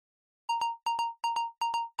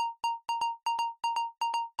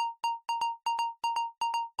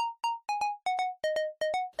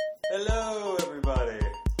Hello, everybody,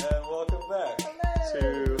 and welcome back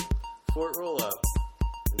to Fort Roll Up.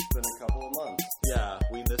 It's been a couple of months. Yeah,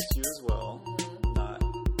 we missed you as well. Not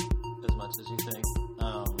as much as you think.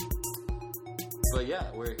 But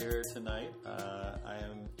yeah, we're here tonight. I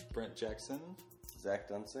am Brent Jackson. Zach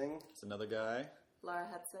Dunsing. It's another guy. Laura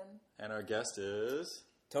Hudson. And our guest is...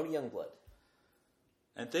 Tony Youngblood.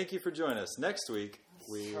 And thank you for joining us. Next week,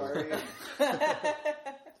 we... Sorry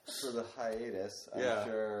for the hiatus. I'm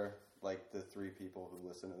sure, like, the three people who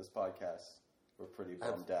listen to this podcast were pretty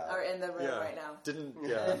bummed out. Are in the room right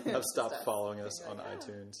now. Have stopped following us on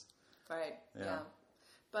iTunes. Right, yeah.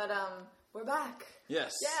 But we're back.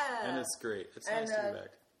 Yes. Yeah. And it's great. It's nice to be back.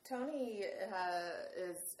 Tony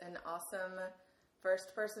is an awesome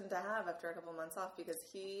first person to have after a couple months off because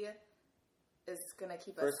he is going to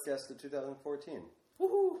keep us... First guest of 2014.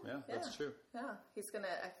 Woohoo! Yeah, that's true. Yeah, he's going to...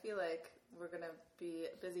 I feel like we're going to be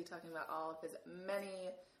busy talking about all of his many,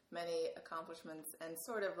 many accomplishments and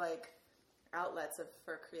sort of like outlets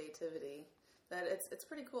for creativity. That it's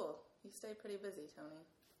pretty cool. You stay pretty busy, Tony.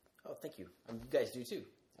 Oh, thank you. You guys do too.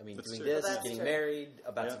 I mean, That's doing true. this, That's getting true. married,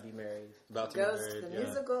 about to be married. About to Ghost be married, the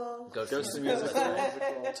musical. Ghost the musical.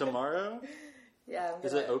 musical. Tomorrow? Yeah.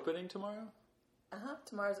 Is it opening tomorrow?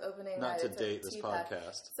 Tomorrow's opening. Not to It's date a this TPAC.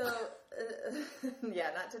 podcast. So,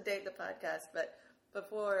 yeah, not to date the podcast, but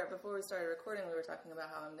before we started recording, we were talking about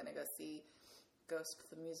how I'm going to go see Ghost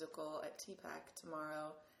the musical at TPAC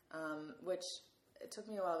tomorrow, which it took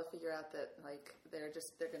me a while to figure out that like they're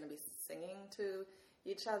going to be singing to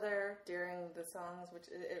each other during the songs, or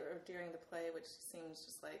during the play, which seems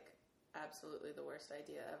just like absolutely the worst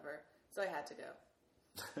idea ever. So I had to go.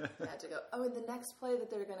 Oh, and the next play that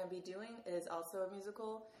they're going to be doing is also a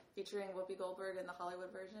musical featuring Whoopi Goldberg in the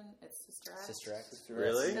Hollywood version. It's Sister Act. Sister Act.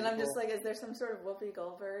 Really? And I'm just like, is there some sort of Whoopi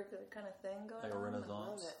Goldberg kind of thing going Like a on? renaissance? I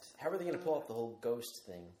love it. How are they going to pull off the whole ghost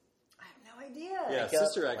thing? I have no idea. Yeah, Makeup,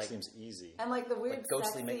 Sister Act like- seems easy. And like the weird Like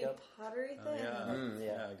ghostly sexy makeup? pottery Oh, thing.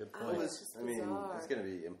 yeah. Yeah. Good Oh, point. it's just I mean, bizarre. it's going to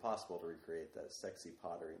be impossible to recreate that sexy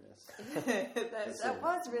potteriness. that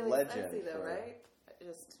was really legend sexy though, for- right?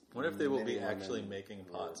 Just Wonder if they will be Many actually women making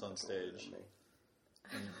pots on stage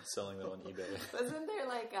and selling them on eBay. wasn't there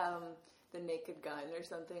like the Naked Gun or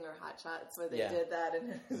something, or Hot Shots, where they Yeah. did that, and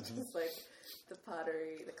it was just like the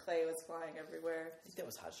pottery, the clay was flying everywhere. I think that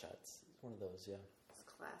was Hot Shots. One of those, yeah. It's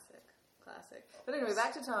classic. But anyway,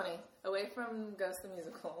 back to Tony. Away from Ghost the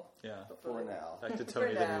musical. Yeah. For now. Back to Tony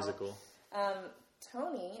For the now. musical.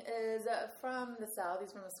 Tony is from the South.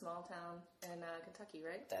 He's from a small town in Kentucky,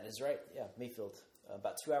 right? That is right. Yeah, Mayfield.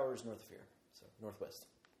 About 2 hours north of here. So, northwest.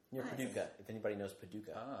 Near Nice. Paducah, if anybody knows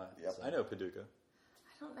Paducah. Ah, Yep. I know Paducah.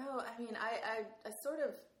 I don't know. I mean, I sort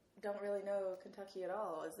of don't really know Kentucky at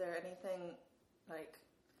all. Is there anything, like,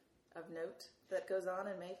 of note that goes on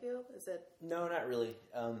in Mayfield? Is it No, not really.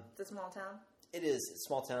 it's a small town? It is. It's a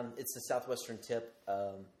small town. It's the southwestern tip.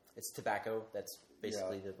 It's tobacco. That's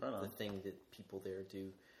basically Right on. the thing that people there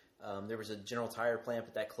do. There was a General Tire plant,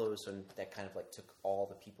 but that closed, and that kind of like took all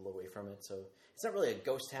the people away from it. So it's not really a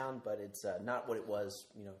ghost town, but it's not what it was,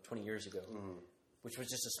 20 years ago, which was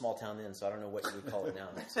just a small town then. So I don't know what you would call it now.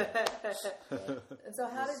 So, And so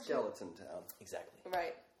how did you... Skeleton Town. exactly.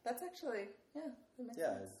 Right. That's actually, that makes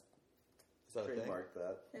Yeah, sense. Is that a thing? trademark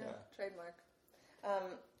that. Yeah, trademark.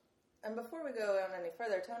 And before we go on any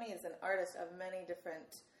further, Tony is an artist of many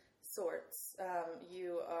different sorts.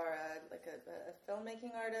 You are a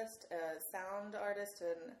filmmaking artist, a sound artist,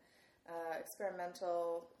 an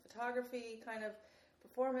experimental photography kind of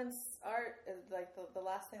performance art. Like the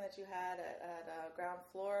last thing that you had at Ground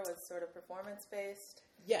Floor was sort of performance based.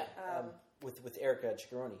 Yeah, with Erica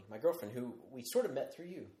Ciccaroni, my girlfriend, who we sort of met through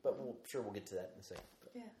you, but we'll get to that in a second.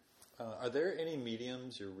 But. Yeah. Are there any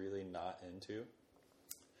mediums you're really not into?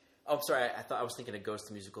 Oh, I'm sorry. I was thinking of Ghost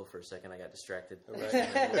the musical for a second. I got distracted. Right.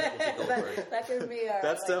 Whoopi Goldberg. that could be our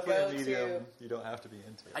That's definitely a go-to. medium you don't have to be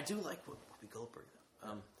into. I do like Whoopi Goldberg.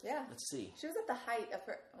 Yeah. Let's see. She was at the height of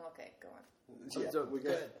her... Okay, go on. Yeah, So, we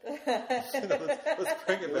go got. ahead. Let's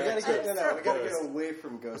bring it We back. gotta get Ghost. we gotta get away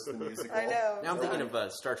from Ghost the musical. I know. Now I'm thinking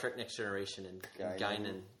of Star Trek Next Generation and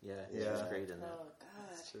Guinan. Yeah, she was Yeah. great in that. Oh, God.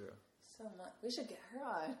 That's true. So much. We should get her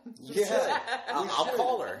on. Yeah, I'll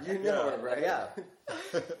call her. you know it, right? Yeah.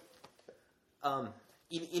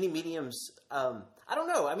 Any mediums? I don't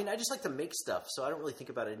know. I mean, I just like to make stuff, so I don't really think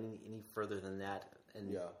about it any further than that.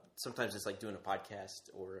 And sometimes it's like doing a podcast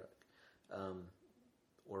or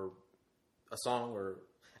a song, or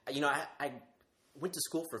I went to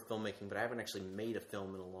school for filmmaking, but I haven't actually made a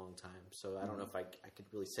film in a long time, so I don't know if I could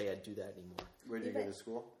really say I'd do that anymore. Where did you go to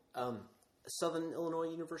school? Southern Illinois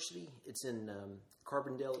University. It's in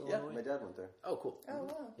Carbondale, Illinois. Yeah, my dad went there. Oh, cool. Oh,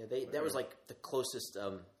 wow. Yeah, that was like the closest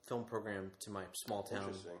film program to my small town.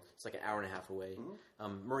 Interesting. It's like an hour and a half away.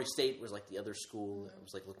 Murray State was like the other school. I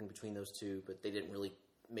was like looking between those two, but they didn't really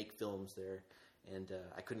make films there, and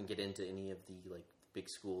I couldn't get into any of the like big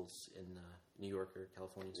schools in New York or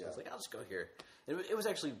California. So I was like, I'll just go here. And it was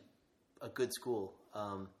actually a good school.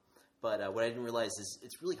 But what I didn't realize is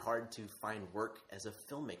it's really hard to find work as a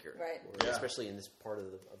filmmaker, Right. Especially in this part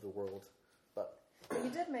of the world. But You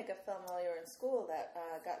did make a film while you were in school that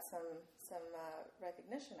got some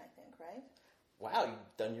recognition, I think, right? wow,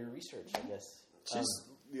 you've done your research, I guess. She's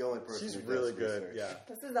the only person She's who really does good. research. Yeah,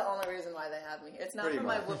 This is the only reason why they have me here. It's not Pretty for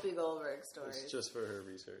much. my Whoopi Goldberg stories. it's just for her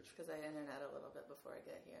research. Because I internet a little bit before I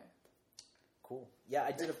get here. Cool. Yeah,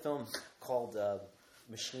 I did a film called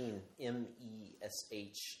Machine, Mesheen,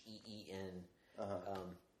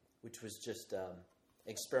 which was just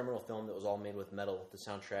experimental film that was all made with metal. The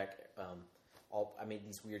soundtrack, I made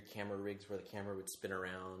these weird camera rigs where the camera would spin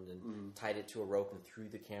around and tied it to a rope and threw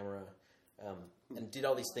the camera, and did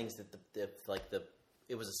all these things that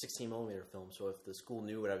it was a 16 millimeter film. So if the school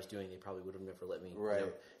knew what I was doing, they probably would have never let me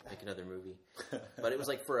make another movie. But it was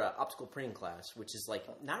like for an optical printing class, which is like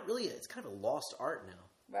not really. It's kind of a lost art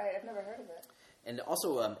now. Right, I've never heard of it. And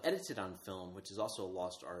also edited on film, which is also a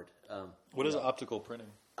lost art. What is optical printing?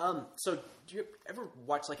 So do you ever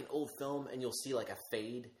watch like an old film and you'll see like a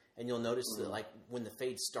fade, and you'll notice that like when the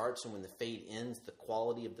fade starts and when the fade ends, the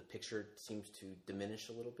quality of the picture seems to diminish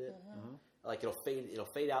a little bit. Like it'll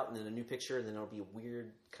fade out, and then a new picture, and then it'll be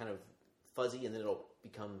weird, kind of fuzzy, and then it'll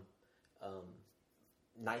become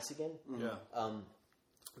nice again. Yeah.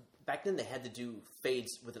 Back then they had to do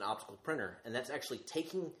fades with an optical printer, and that's actually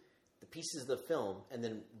taking the pieces of the film and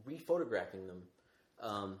then rephotographing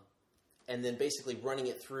them, and then basically running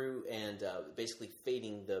it through and basically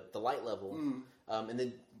fading the light level, and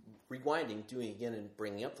then rewinding, doing it again and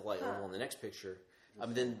bringing up the light level in the next picture,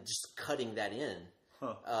 and then just cutting that in.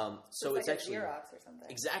 So it's like actually a Xerox or something.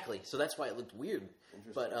 Exactly. So that's why it looked weird.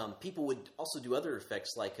 But people would also do other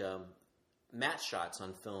effects like matte shots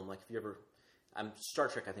on film. Like if you ever, Star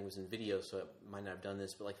Trek I think was in video, so it might not have done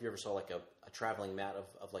this. But like if you ever saw like a traveling matte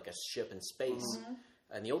of like a ship in space,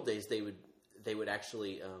 in the old days they would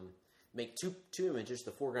actually make two images,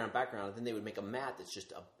 the foreground, background, and then they would make a matte that's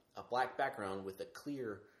just a black background with a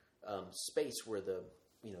clear space where the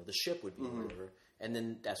ship would be, or whatever. And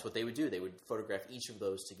then that's what they would do. They would photograph each of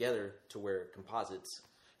those together to where composites.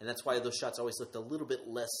 And that's why those shots always looked a little bit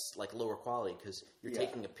less like lower quality, because you're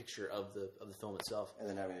taking a picture of the film itself. And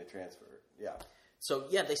then having to transfer it. Yeah. So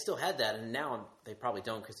yeah, they still had that, and now they probably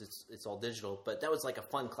don't because it's all digital. But that was like a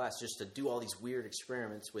fun class just to do all these weird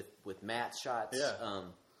experiments with matte shots,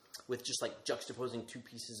 with just like juxtaposing two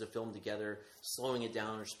pieces of film together, slowing it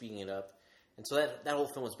down or speeding it up. And so that whole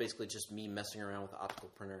film was basically just me messing around with the optical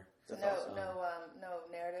printer. So no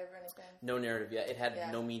narrative or anything? No narrative, yeah. It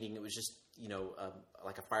had no meaning. It was just,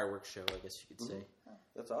 like a fireworks show, I guess you could say.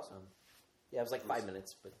 That's awesome. Yeah, it was like 5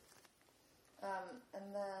 minutes. But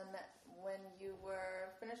and then when you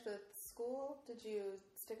were finished with school, did you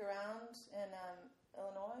stick around in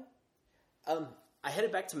Illinois? I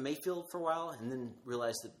headed back to Mayfield for a while and then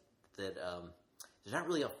realized that there's not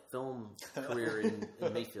really a film career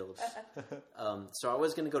in Mayfield. So I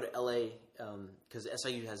was going to go to LA because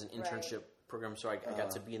SIU has an internship program, so I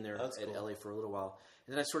got to be in there at LA for a little while.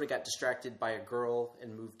 And then I sort of got distracted by a girl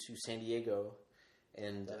and moved to San Diego.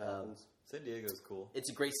 And San Diego's cool. It's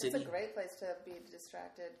a great city. It's a great place to be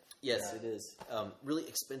distracted. Yes, it is. Really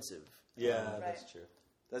expensive. Yeah, that's true.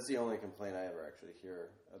 That's the only complaint I ever actually hear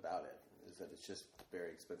about it, is that it's just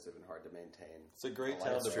very expensive and hard to maintain. It's a great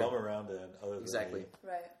town to bum around in, other than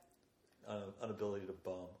Right. Inability to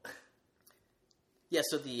bum. Yeah,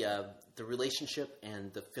 so the relationship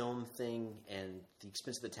and the film thing and the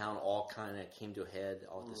expense of the town all kind of came to a head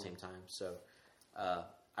all at the same time. So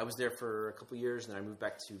I was there for a couple years, and then I moved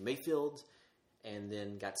back to Mayfield, and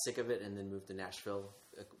then got sick of it, and then moved to Nashville,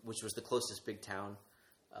 which was the closest big town,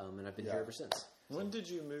 and I've been here ever since. When did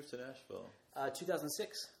you move to Nashville?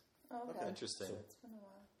 2006. Oh, okay. Interesting. It's been a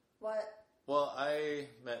while. What? Well, I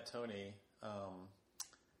met Tony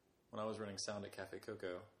when I was running sound at Cafe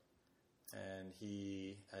Coco, and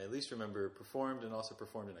he, I at least remember, performed and also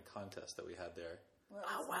performed in a contest that we had there.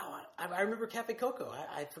 Oh, wow. I remember Cafe Coco.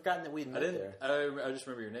 I'd forgotten that we had met there. I just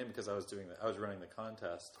remember your name because I was doing that. I was running the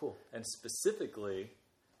contest. Cool. And specifically,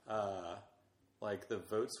 like the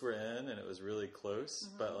votes were in and it was really close,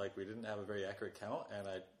 but like we didn't have a very accurate count, and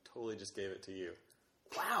I totally just gave it to you.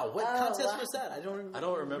 Wow, what contest was that? I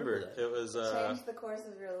don't remember that. It was changed the course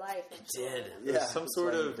of your life. It did. It was some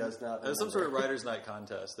sort of writer's night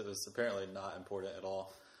contest that was apparently not important at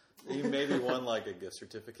all. You maybe won like a gift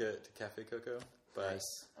certificate to Cafe Coco, but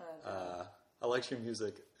Nice. I liked your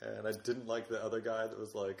music, and I didn't like the other guy that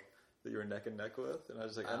was like that you were neck and neck with, and I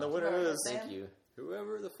was like, and the winner is Thank you.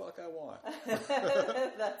 whoever the fuck I want.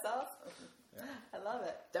 That's awesome. Yeah. I love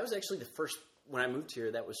it. That was actually the first, when I moved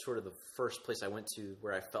here, that was sort of the first place I went to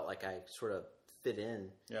where I felt like I sort of fit in.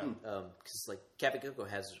 Yeah. Because like Cafe Coco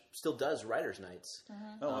still does writers' nights.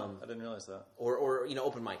 Oh, I didn't realize that. Or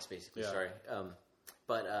open mics, basically, Yeah. sorry.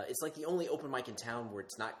 But it's like the only open mic in town where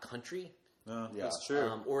it's not country. No, Yeah. that's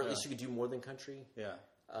true. Or at least you could do more than country. Yeah.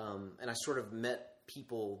 And I sort of met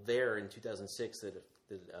people there in 2006 that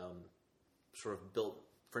sort of built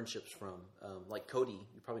friendships from, like Cody.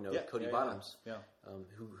 You probably know Cody Bottoms, Yeah.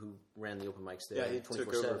 Who ran the open mics there. Yeah, he took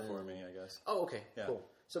 24/7. over for me, I guess. Oh, okay, Yeah. cool.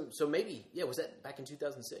 So maybe, was that back in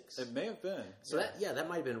 2006? It may have been. So that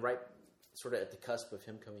might have been right, sort of at the cusp of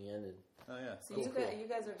him coming in. And Oh yeah. So you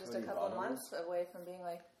guys are just a Cody couple of Bottoms. months away from being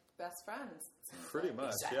like best friends. Pretty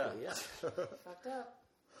much. exactly, yeah. Fucked up.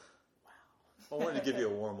 I wanted to give you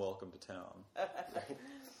a warm welcome to town.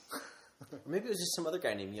 Or maybe it was just some other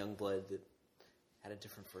guy named Youngblood that had a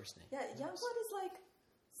different first name. Yeah, Youngblood is like.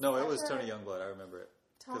 No, it was such a- Tony Youngblood. I remember it.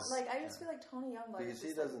 I just feel like Tony Youngblood Because is he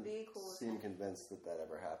just doesn't the coolest. seem convinced that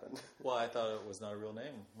ever happened. Well, I thought it was not a real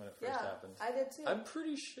name when it first happened. I did too. I'm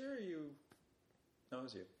pretty sure you. No, it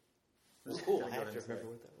was you. Cool. Gonna I go have to into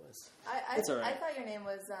remember that. what that was. It's all right. I thought your name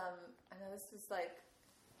was. I know this is like.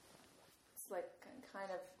 It's like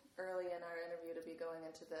kind of early in our interview to be going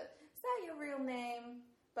into the. Is that your real name?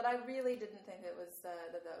 But I really didn't think it was that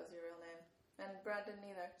was your real name, and Brad didn't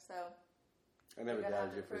either. So. I never You're gonna doubted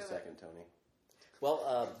have you to for a prove second, Tony.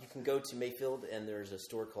 Well, you can go to Mayfield, and there's a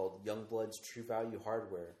store called Youngblood's True Value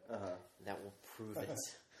Hardware. Uh-huh. And that will prove it.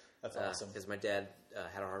 That's awesome. Because my dad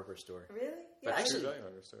had a hardware store. Really? But Yeah. actually- True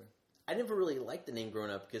value story. I never really liked the name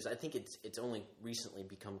growing up because I think it's only recently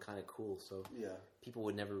become kind of cool. So Yeah. people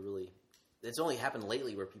would never really. It's only happened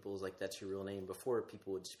lately where people was like, "That's your real name." Before,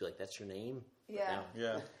 people would just be like, "That's your name." But Yeah. now-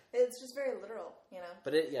 Yeah. It's just very literal, you know.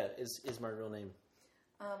 But it is my real name.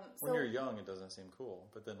 When you're young, it doesn't seem cool,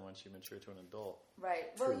 but then once you mature to an adult,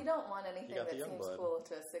 Right. Well, you don't want anything got that the young seems blood. cool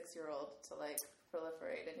to a 6-year-old to like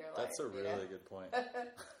proliferate in your life. that's a you really know? good point.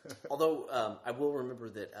 Although I will remember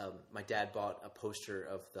that my dad bought a poster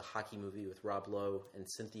of the hockey movie with Rob Lowe and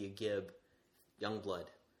Cynthia Gibb, Youngblood,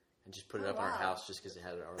 and just put it Oh, up in our wow. house just because it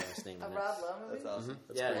had our last name A in it. Rob Lowe movie. That's awesome.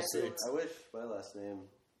 That's Yeah, pretty it's- sweet. I wish my last name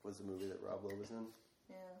was the movie that Rob Lowe was in.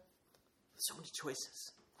 Yeah. So many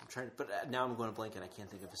choices. I'm trying to, but now I'm going to blank and I can't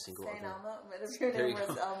think of a single Saint other. Elmo. What if your There name you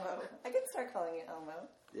was go. Elmo? I could start calling you Elmo.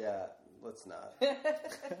 Yeah, let's not.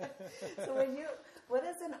 So what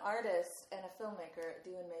does an artist and a filmmaker do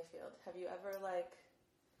in Mayfield? Have you ever like?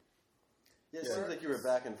 Yeah, it Yeah. seems like you were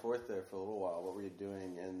back and forth there for a little while. What were you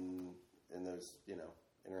doing in those,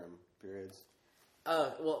 interim periods?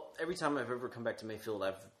 Well, every time I've ever come back to Mayfield,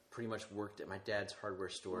 I've pretty much worked at my dad's hardware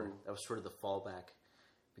store. That was sort of the fallback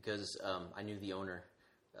because I knew the owner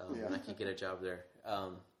and I could get a job there.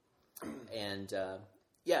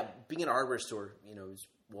 Being in a hardware store, is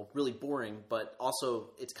really boring, but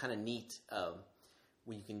also it's kind of neat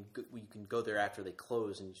when you can go there after they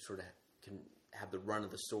close and you sort of can have the run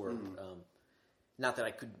of the store. Not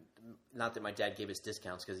that my dad gave us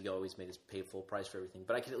discounts because he always made us pay full price for everything,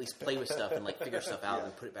 but I could at least play with stuff and like figure stuff out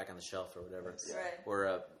and put it back on the shelf or whatever, Right.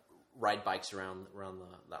 or ride bikes around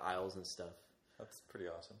the aisles and stuff. That's pretty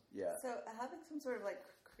awesome. Yeah. So having some sort of like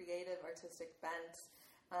creative, artistic bent,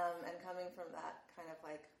 and coming from that kind of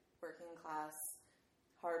like working class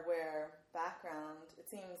hardware background, it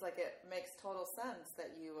seems like it makes total sense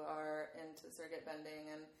that you are into circuit bending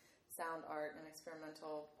and sound art and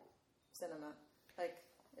experimental cinema. Like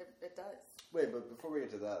it does. Wait, but before we get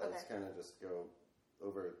to that, let's Okay. kind of just go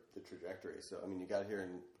over the trajectory. So, you got here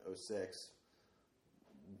in 2006.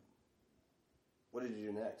 What did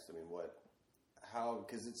you do next?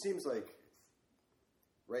 Because it seems like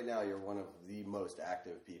right now you're one of the most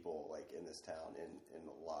active people, like, in this town in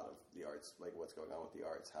a lot of the arts, like what's going on with the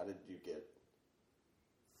arts. How did you get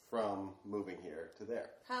from moving here to there?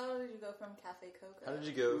 How did you go from Cafe Coco? How did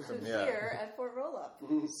you go to from here at Fort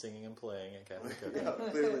Rollup? singing and playing at Cafe Coco? Yeah,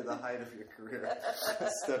 clearly the height of your career,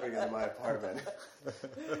 stepping into my apartment.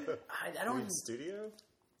 I don't even studio?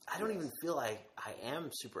 I don't even feel like I am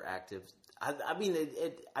super active. I mean,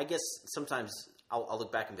 I guess sometimes I'll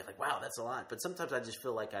look back and be like, wow, that's a lot. But sometimes I just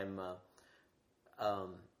feel like I'm, I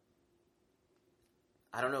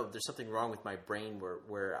don't know, there's something wrong with my brain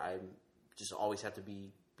where I just always have to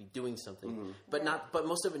be be doing something, but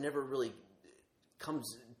most of it never really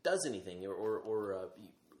does anything or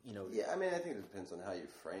you know. Yeah, I mean, I think it depends on how you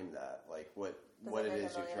frame that, like what it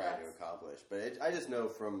is you're trying to accomplish. But I just know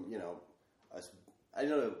from us, I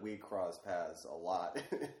know that we cross paths a lot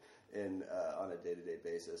on a day-to-day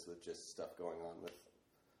basis with just stuff going on with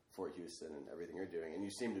Fort Houston and everything you're doing, and you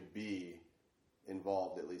seem to be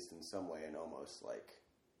involved at least in some way in almost like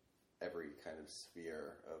every kind of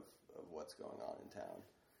sphere of what's going on in town.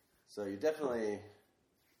 So you're definitely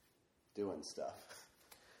doing stuff.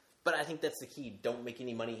 But I think that's the key. Don't make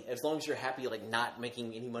any money. As long as you're happy, like not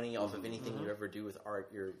making any money off of anything you ever do with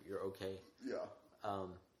art, you're okay. Yeah.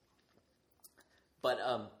 But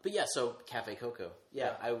yeah. So Cafe Coco.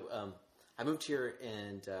 Yeah. I moved here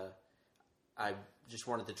and I just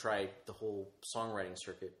wanted to try the whole songwriting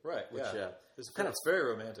circuit. Right. Which it's kind of very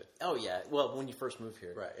romantic. Oh yeah. Well, when you first moved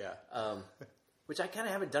here. Right. Yeah. Which I kind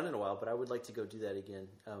of haven't done in a while, but I would like to go do that again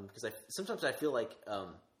because sometimes I feel like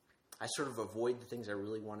I sort of avoid the things I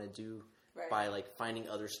really want to do by like finding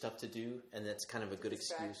other stuff to do, and that's kind of a good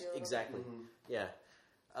excuse. Exactly. Yeah.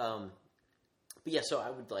 But yeah, so I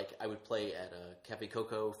would play at Cafe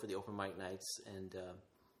Coco for the open mic nights, and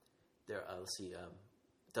there let's see,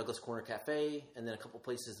 Douglas Corner Cafe, and then a couple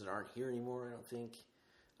places that aren't here anymore. I don't think.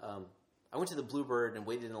 I went to the Bluebird and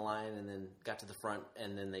waited in a line, and then got to the front,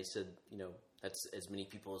 and then they said, that's as many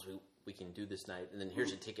people as we can do this night, and then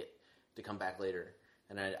here's a ticket to come back later.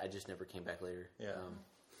 And I just never came back later. Yeah,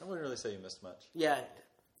 I wouldn't really say you missed much. Yeah,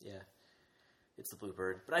 it's the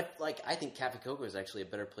Bluebird, but I think Cafe Coco is actually a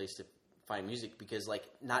better place to find music because like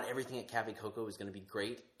not everything at Cafe Coco is going to be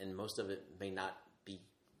great, and most of it may not be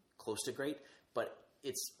close to great, but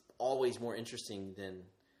it's always more interesting than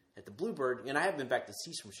at the Bluebird. And I have been back to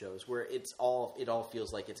see some shows where it all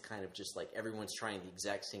feels like it's kind of just like everyone's trying the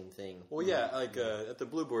exact same thing. Well, yeah, like at the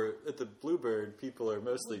Bluebird, people are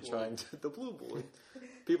mostly trying to the Bluebird.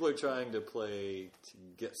 People are trying to play to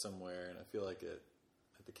get somewhere, and I feel like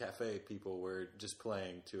at the cafe, people were just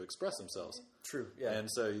playing to express themselves. True, yeah. And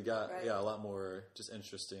so you got a lot more just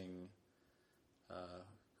interesting,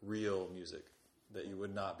 real music that you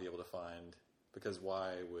would not be able to find because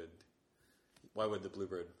why would the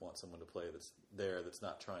Bluebird want someone to play that's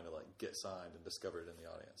not trying to like get signed and discovered in the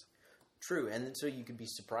audience? True, and so you could be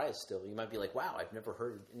surprised still. You might be like, wow, I've never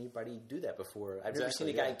heard anybody do that before. I've never seen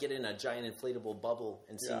a guy get in a giant inflatable bubble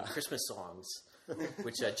and sing Christmas songs,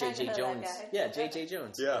 which J.J. Jones. Yeah, J.J.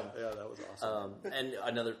 Jones. Yeah, that was awesome. And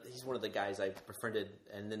he's one of the guys I befriended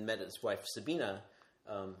and then met his wife, Sabina,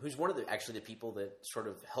 who's one of the people that sort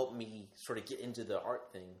of helped me sort of get into the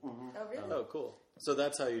art thing. Mm-hmm. Oh, really? Oh, cool. So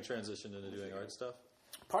that's how you transitioned into doing art stuff?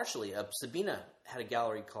 Partially. Sabina had a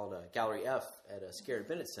gallery called Gallery F at Scarrett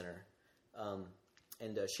Bennett Center.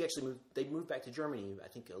 And she actually moved back to Germany, I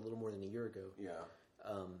think a little more than a year ago. Yeah.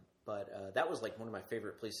 But that was like one of my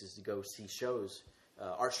favorite places to go see shows,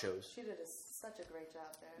 art shows. She did such a great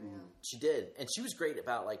job there. Yeah. She did. And she was great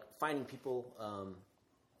about like finding people,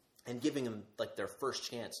 and giving them like their first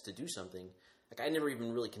chance to do something. Like I never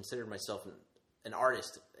even really considered myself an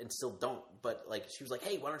artist and still don't, but like she was like,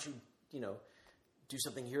 hey, why don't you, do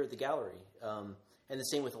something here at the gallery? And the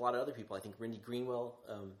same with a lot of other people. I think Rindy Greenwell,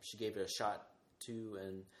 she gave it a shot to,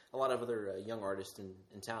 and a lot of other young artists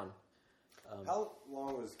in town. How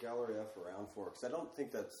long was Gallery F around for? Because I don't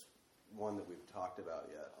think that's one that we've talked about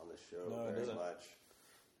yet on the show very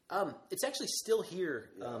much. It's actually still here,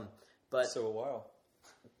 but so a while.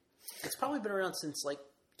 It's probably been around since like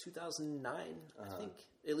 2009, I think,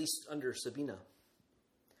 at least under Sabina.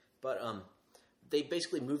 But they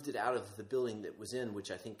basically moved it out of the building that was in,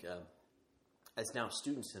 which I think is now a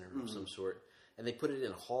student center of some sort, and they put it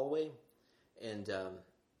in a hallway, and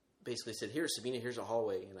basically said, "Here, Sabina, here's a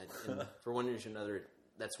hallway." And for one reason or another,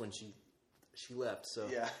 that's when she left. So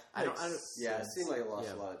I don't. It seemed like it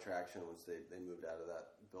lost a lot of traction once they moved out of that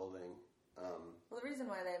building. Well, the reason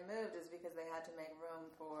why they moved is because they had to make room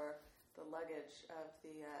for the luggage of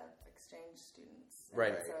the exchange students.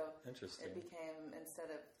 Right. So interesting. It became, instead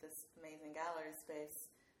of this amazing gallery space,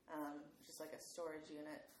 just like a storage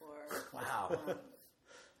unit for wow.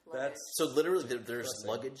 Luggage. So literally there's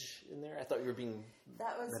luggage in there? I thought you were being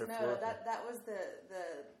that was metaphorical. That was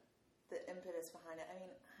the impetus behind it. I mean,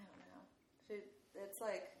 I don't know. It's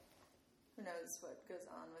like, who knows what goes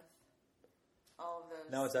on with all of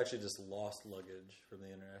those. Now it's actually just lost luggage from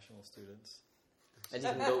the international students. And you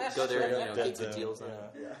can go there and get good deals on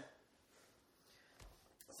it. Yeah.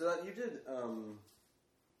 So you did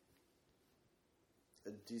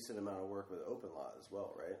a decent amount of work with Open Lot as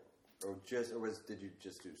well, right? Did you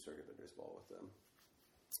just do Circuit Vendors Ball with them?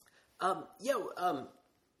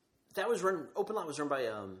 That was run. Open Lot was run by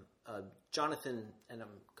Jonathan and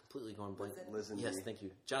completely going blank. Lisenby. Yes, thank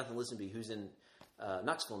you. Jonathan Lisenby, who's in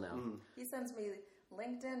Knoxville now. He sends me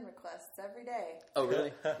LinkedIn requests every day. Oh,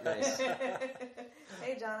 really? Nice.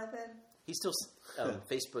 Hey, Jonathan. He's still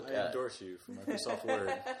Facebook. I endorse you for Microsoft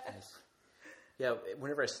Word. Yeah,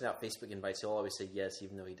 whenever I send out Facebook invites, he'll always say yes,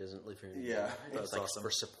 even though he doesn't live here anymore. Yeah. It's That's like awesome. for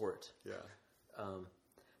support. Yeah.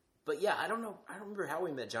 But yeah, I don't know. I don't remember how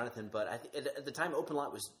we met Jonathan, but at the time, Open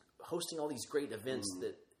Lot was hosting all these great events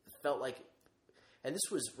that felt like, and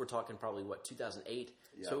we're talking probably 2008.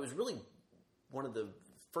 Yeah. So it was really one of the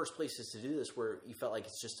first places to do this where you felt like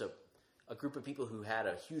it's just a group of people who had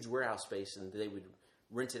a huge warehouse space and they would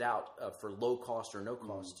rent it out for low cost or no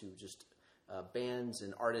cost to just bands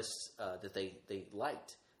and artists that they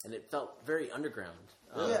liked. And it felt very underground.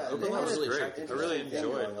 Open they Lot had was a great. interesting I really thing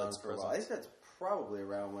enjoyed going on its for a while. I think that's probably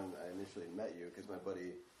around when I initially met you because my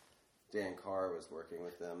buddy Dan Carr was working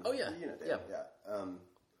with them. Oh, yeah. You know Dan, Yeah.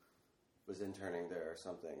 Was interning there or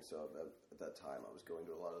something. So at that time, I was going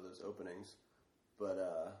to a lot of those openings. But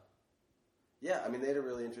yeah, I mean, they had a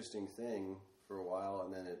really interesting thing for a while,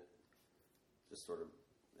 and then it just sort of,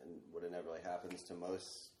 and what inevitably happens to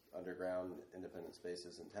most underground independent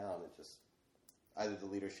spaces in town, it just either the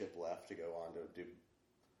leadership left to go on to do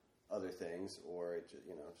other things, or it just,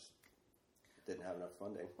 just didn't have enough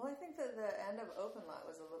funding. Well, I think that the end of Open Lot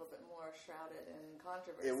was a little bit more shrouded in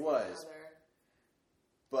controversy. It was. Than other...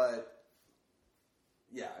 But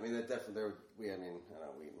yeah, I mean, that definitely I don't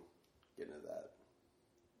know, we can get into that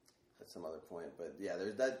at some other point, but yeah,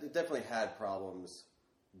 it definitely had problems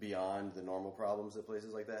beyond the normal problems that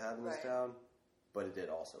places like that have in this Right. town, but it did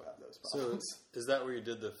also have those So problems. is that where you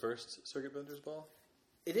did the first Circuit Benders Ball?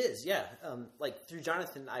 It is, yeah. Like through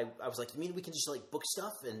Jonathan, I was like, you mean we can just like book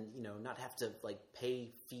stuff and not have to like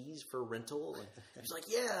pay fees for rental? And he was like,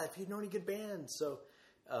 yeah, if you know any good bands. So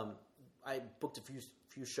I booked a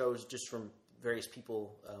few shows just from various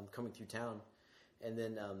people coming through town, and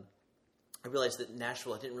then I realized that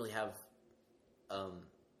Nashville, I didn't really have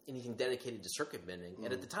anything dedicated to circuit bending,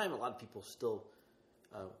 and at the time, a lot of people still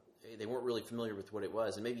they weren't really familiar with what it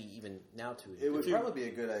was, and maybe even now too. It would probably be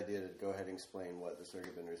a good idea to go ahead and explain what the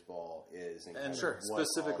Circuit Benders Ball is and, kind Sure. of what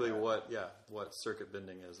Specifically all that- what circuit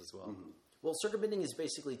bending is as well. Well, circuit bending is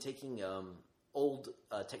basically taking old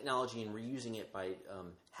technology and reusing it by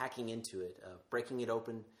hacking into it, breaking it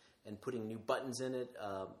open, and putting new buttons in it,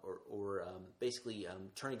 or basically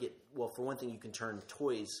turning it. Well, for one thing, you can turn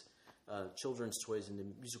toys, children's toys, into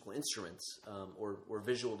musical instruments or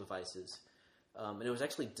visual devices. And it was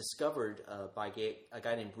actually discovered by a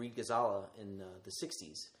guy named Reed Ghazala in the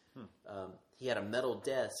 60s. He had a metal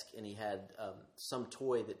desk, and he had some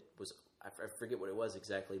toy that was, I forget what it was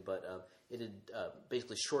exactly, but it had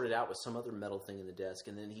basically shorted out with some other metal thing in the desk,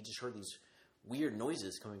 and then he just heard these weird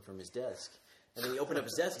noises coming from his desk. And then he opened up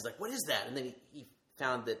his desk, he's like, what is that? And then he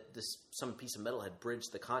found that some piece of metal had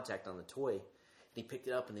bridged the contact on the toy, and he picked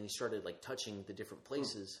it up, and then he started like touching the different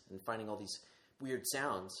places and finding all these weird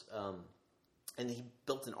sounds. And he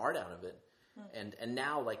built an art out of it, and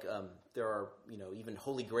now like there are even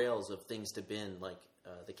holy grails of things to bend, like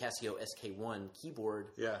the Casio SK1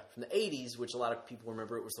 keyboard from the 80s, which a lot of people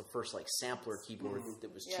remember. It was the first like sampler keyboard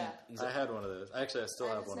that was Yeah. cheap. I had one of those. Actually, I still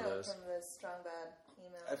have one of those. From the Strong Bad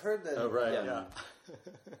email. I've heard that. Oh right, Yeah.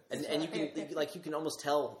 yeah. and you can almost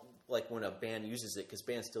tell like when a band uses it, because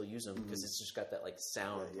bands still use them because it's just got that like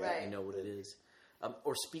sound. Yeah. Right. You know what it is.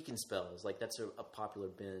 Or Speak and Spells, like that's a popular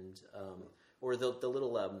bend. Or the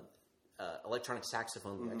little electronic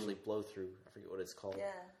saxophone that actually blow through. I forget what it's called.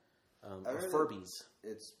 Yeah. I Or heard Furbies.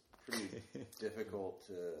 It's pretty difficult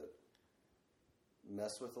to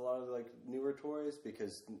mess with a lot of like newer toys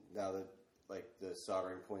because now that like the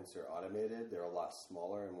soldering points are automated, they're a lot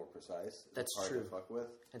smaller and more precise. That's it's hard true. to fuck with.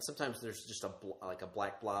 And sometimes there's just like a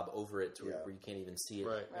black blob over it where you can't even see it.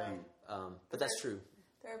 Right. Right. But that's true.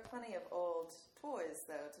 There are plenty of old toys,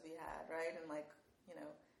 though, to be had, right? And, like,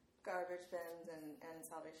 garbage bins and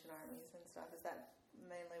Salvation Armies and stuff. Is that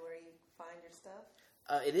mainly where you find your stuff?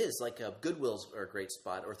 It is. Like, Goodwills are a great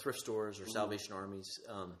spot, or thrift stores, or Salvation Armies.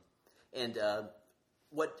 And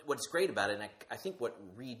what's great about it, and I think what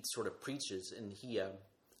Reed sort of preaches, and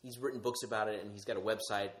he's written books about it, and he's got a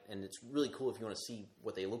website, and it's really cool if you want to see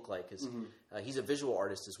what they look like, because he's a visual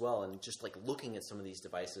artist as well, and just, like, looking at some of these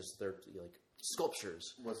devices, they're, like,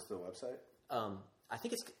 sculptures. What's the website? I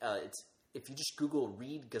think it's if you just Google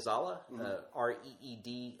Reed Ghazala,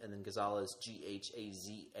 REED, and then Ghazala is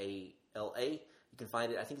GHAZALA, you can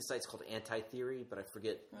find it. I think the site's called Anti-Theory, but I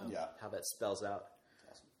forget how that spells out.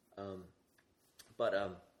 Awesome.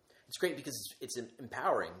 it's great because it's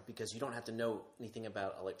empowering because you don't have to know anything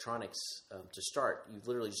about electronics to start. You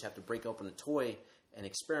literally just have to break open a toy and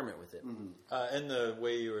experiment with it. And the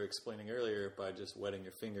way you were explaining earlier, by just wetting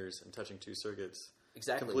your fingers and touching two circuits,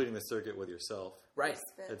 Exactly. completing the circuit with yourself. Right.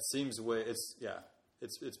 It seems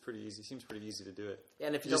it's pretty easy. It seems pretty easy to do it.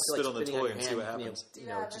 And if you just don't spit feel on the like spinning toy your and see hand, what happens. Do you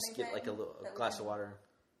have just get like a anything that we glass can- of water.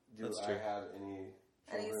 Do That's I true. have any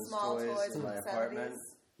children's small toys in my apartment?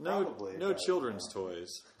 Probably, No but, children's toys.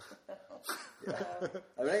 Yeah.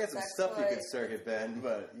 I mean, I got some Sex stuff you toys. could circuit bend,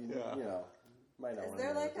 but you know, might not. Is wanna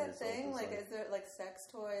there know like what a the thing? result Like, is is there like sex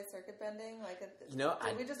toy circuit bending? Like,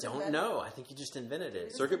 I we just don't invent know. I think you just invented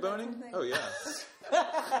it. Circuit boning? something? Oh, yeah.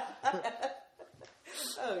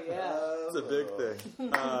 Oh yeah. It's a big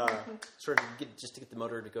thing. Sort of just to get the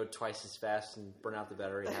motor to go twice as fast and burn out the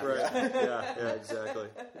battery. Right. Yeah, exactly.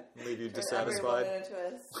 Leave you dissatisfied.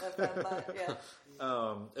 Everyone into a fun life,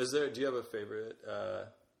 yeah. Do you have a favorite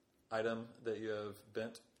item that you have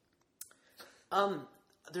bent?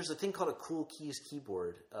 There's a thing called a Cool Keys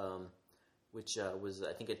keyboard, which was,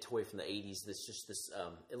 I think, a toy from the 80s. That's just this,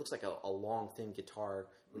 it looks like a long, thin guitar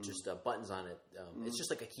with just buttons on it. It's just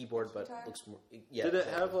like a keyboard, but Guitar? it looks more... Yeah, Did it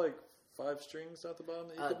exactly. have like 5 strings at the bottom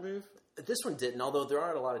that you could move? This one didn't, although there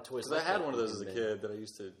aren't a lot of toys Because like I had that one of you those as a can kid that I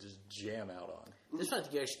used to just jam out on. This one, I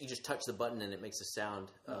think you just touch the button and it makes a sound.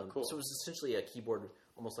 Cool. So it was essentially a keyboard,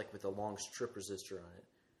 almost like with a long strip resistor on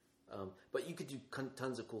it. But you could do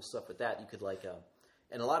tons of cool stuff with that. You could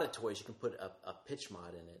and a lot of toys you can put a pitch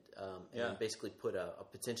mod in it, and basically put a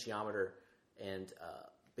potentiometer. And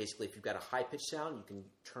basically, if you've got a high pitch sound, you can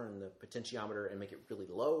turn the potentiometer and make it really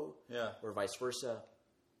low, or vice versa.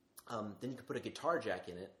 Then you can put a guitar jack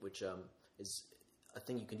in it, which is a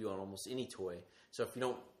thing you can do on almost any toy. So if you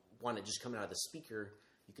don't want it just coming out of the speaker,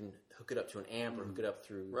 you can hook it up to an amp or hook it up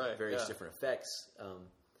through various different effects.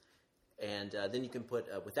 And then you can put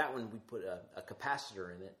with that one we put a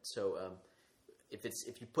capacitor in it. So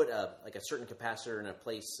if you put a certain capacitor in a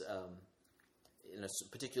place in a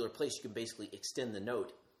particular place, you can basically extend the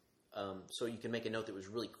note. So you can make a note that was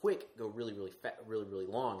really quick, go really really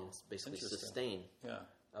long, and basically sustain. Yeah.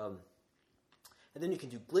 And then you can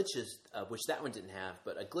do glitches, which that one didn't have.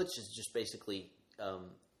 But a glitch is just basically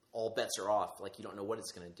all bets are off. Like you don't know what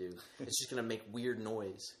it's going to do. It's just going to make weird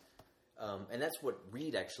noise. And that's what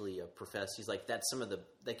Reed actually professed. He's like, that's some of the,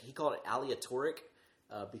 he called it aleatoric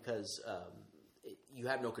because you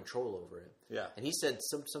have no control over it. Yeah. And he said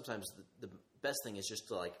sometimes the best thing is just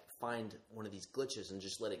to find one of these glitches and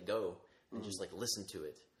just let it go and just listen to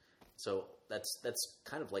it. So that's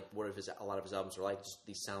kind of like what a lot of his albums are like. Just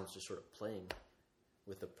these sounds just sort of playing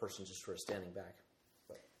with the person just sort of standing back.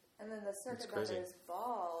 And then the Circuit Benders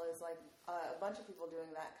Ball is like a bunch of people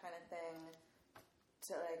doing that kind of thing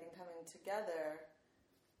to and coming together.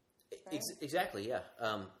 Right? Exactly, yeah.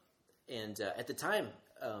 And at the time,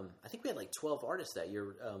 I think we had 12 artists that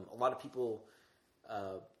year. A lot of people,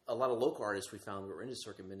 a lot of local artists we found were into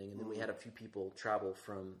circuit bending, and then we had a few people travel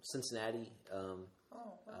from Cincinnati.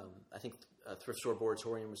 I think Thrift Store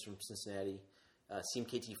Boratorium was from Cincinnati.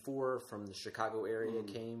 CMKT4 from the Chicago area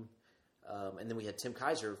came. And then we had Tim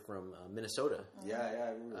Kaiser from Minnesota. Yeah,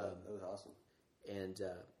 I remember that. That was awesome. And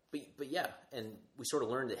but yeah, and we sort of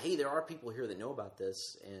learned that hey, there are people here that know about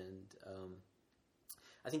this. And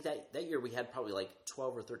I think that year we had probably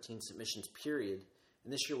 12 or 13 submissions period,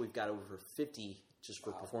 and this year we've got over 50 just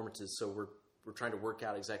for performances. So we're trying to work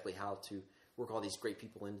out exactly how to work all these great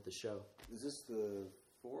people into the show. Is this the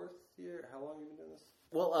 4th year? How long have you been doing this?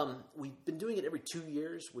 Well, we've been doing it every 2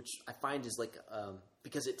 years, which I find is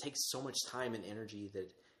because it takes so much time and energy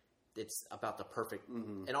that it's about the perfect.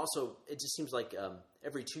 And also, it just seems like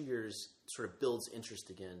every 2 years sort of builds interest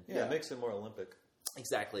again. Yeah, it makes it more Olympic.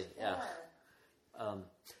 Exactly. Yeah.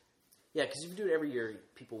 Yeah, because if you do it every year,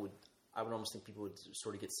 I would almost think people would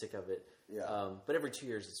sort of get sick of it. Yeah. But every 2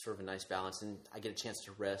 years, it's sort of a nice balance, and I get a chance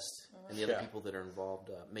to rest. And the other people that are involved,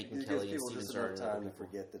 Macon Kelly and Steven just Zern, enough time to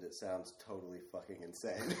forget that it sounds totally fucking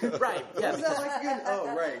insane. right? Yeah. Is that good?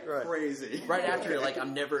 Oh, right. Crazy. Right after you're like,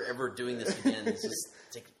 I'm never ever doing this again. This is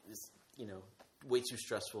way too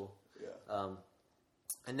stressful. Yeah.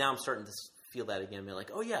 And now I'm starting to feel that again. Being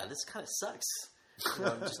like, oh yeah, this kind of sucks.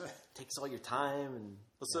 It just takes all your time. And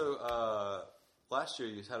so last year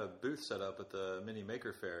you had a booth set up at the Mini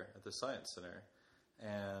Maker Fair at the Science Center,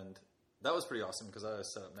 and that was pretty awesome because I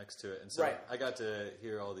was set up next to it, and so I got to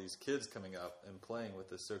hear all these kids coming up and playing with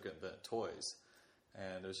the circuit bent toys,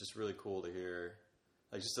 and it was just really cool to hear,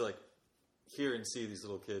 hear and see these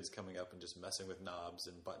little kids coming up and just messing with knobs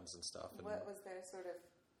and buttons and stuff. And what was their sort of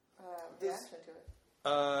reaction to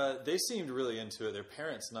it? They seemed really into it. Their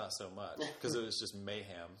parents, not so much, because it was just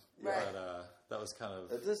mayhem. Right. But that was kind of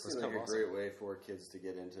That does was seem kind like of a awesome. great way for kids to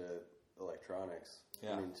get into electronics.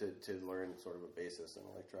 Yeah. I mean, to learn sort of a basis in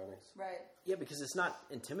electronics. Right. Yeah, because it's not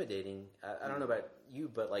intimidating. I don't know about you,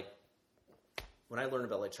 but like when I learned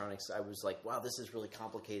about electronics, I was like, wow, this is really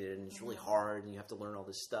complicated and it's really hard and you have to learn all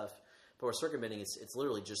this stuff. But with circuit bending, it's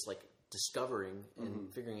literally just like discovering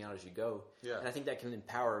and figuring out as you go. Yeah. And I think that can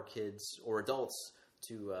empower kids or adults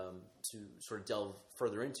to sort of delve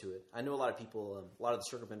further into it. I know a lot of people, a lot of the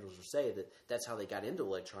circuit benders will say that that's how they got into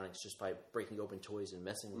electronics, just by breaking open toys and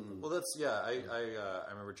messing with them. Well, that's I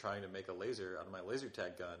remember trying to make a laser out of my laser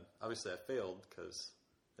tag gun. Obviously, I failed because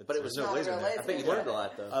But it was no not a laser real in there. laser. I bet you learned a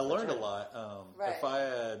lot, though. I learned a lot. Right.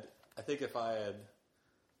 If I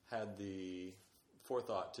had the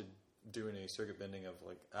forethought to do any circuit bending of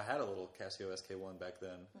like, I had a little Casio SK1 back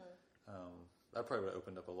then. That probably would have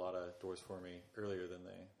opened up a lot of doors for me earlier than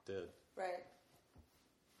they did, Right.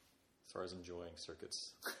 as far as enjoying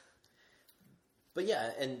circuits. But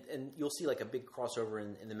yeah, and you'll see like a big crossover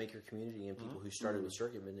in the maker community and people who started with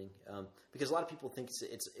circuit bending, because a lot of people think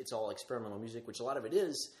it's all experimental music, which a lot of it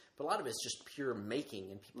is, but a lot of it's just pure making,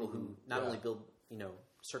 and people who not only build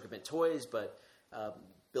circuit bent toys, but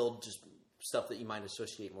build just stuff that you might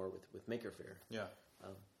associate more with Maker Faire. Yeah.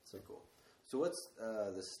 So Cool. So what's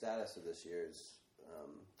the status of this year's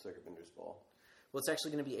Circuit Benders Ball? Well, it's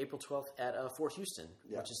actually going to be April 12th at Fort Houston,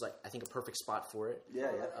 which is like I think a perfect spot for it.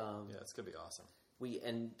 Yeah, yeah. Yeah, it's gonna be awesome. We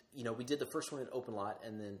did the first one at Open Lot,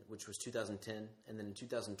 and then which was 2010, and then in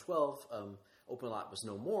 2012, Open Lot was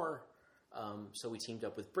no more, so we teamed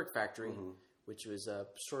up with Brick Factory, which was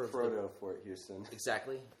sort of Proto Fort Houston.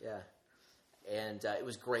 exactly, yeah, and it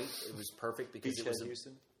was great. It was perfect because it was Beachhead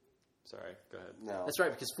Houston. Sorry, go ahead. No, that's right,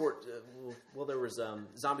 because Fort there was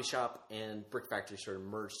Zombie Shop and Brick Factory sort of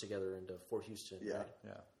merged together into Fort Houston. Yeah. right?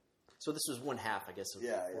 Yeah. So this was one half, I guess, of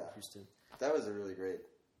Yeah, Fort yeah. Houston. that was a really great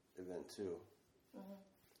event too.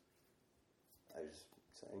 I was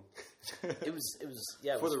just saying. It was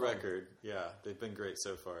yeah. It For was the fun. record, yeah, they've been great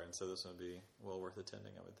so far, and so this one would be well worth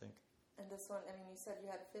attending, I would think. And this one, I mean, you said you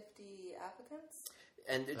had 50 applicants?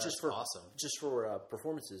 And That's just for awesome. just for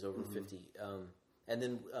performances over 50, and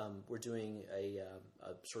then we're doing a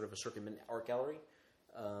sort of a circuit art gallery,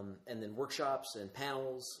 and then workshops and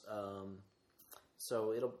panels.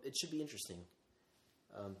 So it should be interesting.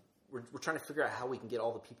 We're trying to figure out how we can get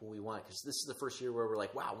all the people we want, because this is the first year where we're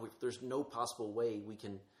like, wow, there's no possible way we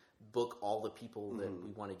can book all the people that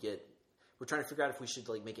we want to get. We're trying to figure out if we should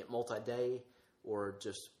like make it multi-day or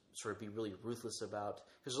just sort of be really ruthless about,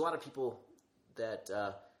 because there's a lot of people that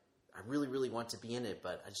I really, really want to be in it,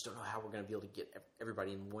 but I just don't know how we're going to be able to get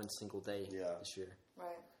everybody in one single day this year. Right.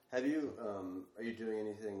 Have you? Are you doing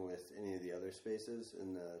anything with any of the other spaces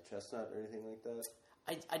in the Chestnut or anything like that?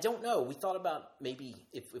 I don't know. We thought about maybe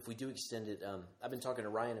if we do extend it. I've been talking to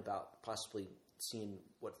Ryan about possibly seeing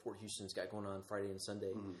what Fort Houston's got going on Friday and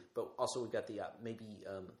Sunday. But also we've got the maybe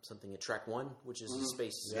something at Track 1, which is a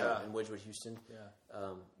space in Wedgwood, Houston,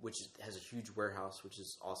 which has a huge warehouse, which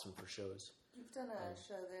is awesome for shows. You've done a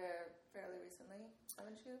show there fairly recently,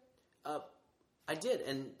 haven't you? I did,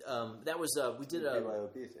 and that was we did The a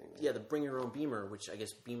BYOB thing. Right? yeah, the Bring Your Own Beamer, which I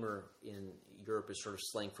guess Beamer in Europe is sort of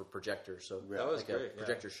slang for projector. So That was like great, a yeah.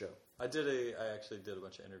 projector show. I actually did a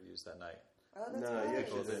bunch of interviews that night. Oh, that's No, right. you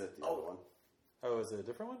actually did it the other one. Oh, was it a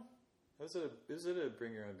different one? Was it a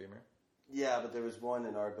Bring Your Own Beamer? Yeah, but there was one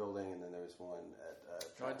in our building, and then there was one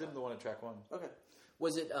at. No, I did the one at Track 1. Okay.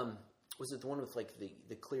 Was it the one with like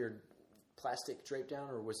the clear plastic drape down,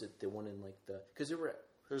 or was it the one in like the because there were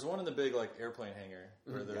There's one in the big like airplane hangar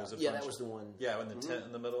where there was a yeah bunch that was of, the one yeah, in the tent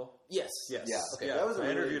in the middle. yes Yes. Yeah. Okay. Yeah. That was a I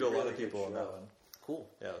really, interviewed a lot really of good people on show. that one. cool.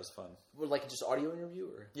 Yeah, it was fun. Would like just audio interview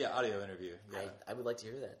or Yeah, audio interview. Yeah. I would like to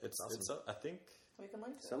hear that. It's awesome. it's I think We can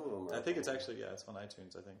link to Some it. of them. Are I think it's actually it's on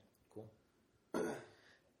iTunes. I think. Cool.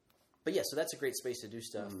 But yeah, so that's a great space to do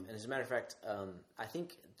stuff. And as a matter of fact, I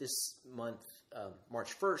think this month,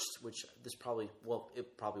 March 1st, which it probably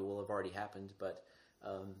will have already happened, but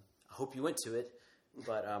I hope you went to it.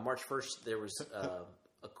 But March 1st, there was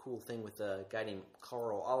a cool thing with a guy named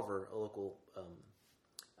Carl Oliver, a local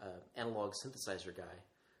analog synthesizer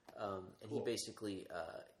guy. And he basically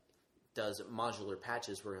does modular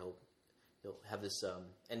patches where he'll have this,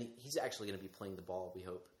 and he's actually going to be playing the ball, we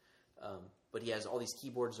hope. But he has all these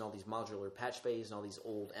keyboards and all these modular patch bays and all these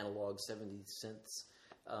old analog 70s synths.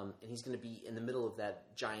 And he's going to be in the middle of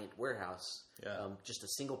that giant warehouse. Yeah. Just a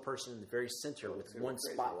single person in the very center with it's gonna one be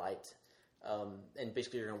crazy. spotlight. And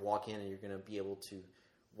basically you're going to walk in and you're going to be able to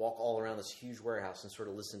walk all around this huge warehouse and sort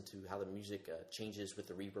of listen to how the music changes with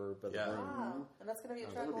the reverb of the room. Wow. And that's going to be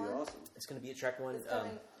a track That would be one? awesome. It's going to be at Track 1 This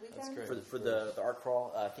coming weekend? great. for the art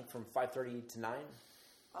crawl, I think from 5:30 to 9.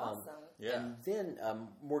 Awesome. Yeah. And then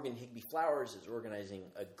Morgan Higby Flowers is organizing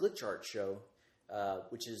a glitch art show,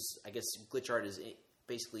 which is, I guess, glitch art is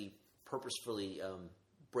basically purposefully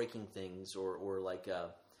breaking things or like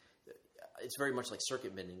it's very much like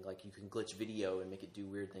circuit bending. Like you can glitch video and make it do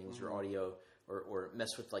weird things, or audio, or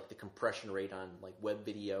mess with like the compression rate on like web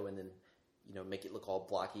video, and then make it look all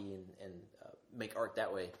blocky and make art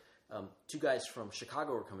that way. Two guys from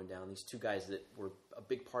Chicago were coming down. These two guys that were a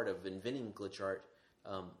big part of inventing glitch art,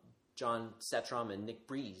 John Satrom and Nick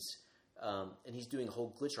Breeze, and he's doing a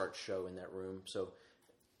whole glitch art show in that room. So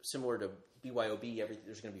similar to BYOB,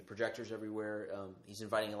 there's going to be projectors everywhere. He's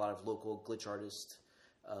inviting a lot of local glitch artists.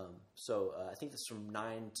 So I think it's from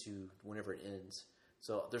 9 to whenever it ends.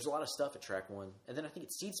 So there's a lot of stuff at Track 1. And then I think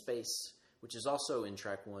it's Seed Space, which is also in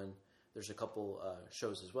Track 1. There's a couple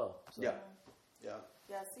shows as well. So. Yeah.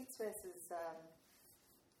 Yeah, Seed Space is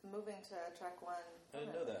moving to Track 1. I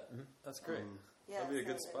didn't know that. That's great. Yeah, That'd be a so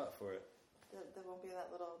good spot for it. There won't be that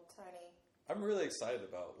little tiny... I'm really excited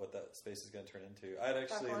about what that space is going to turn into. I'd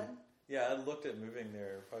actually... Track 1? Yeah, I looked at moving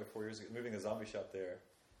there probably 4 years ago, moving a zombie shop there.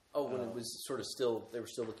 Oh, when it was sort of they were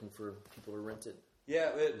still looking for people to rent it. Yeah,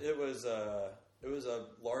 it was a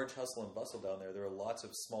large hustle and bustle down there. There were lots of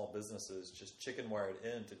small businesses just chicken wired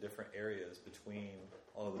into different areas between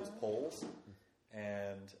all of those poles,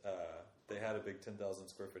 and they had a big 10,000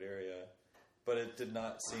 square foot area, but it did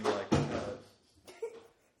not seem like.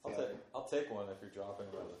 I'll take one if you're dropping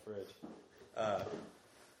them out of the fridge.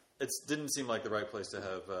 It didn't seem like the right place to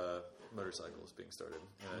have motorcycles being started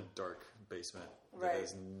in a dark basement that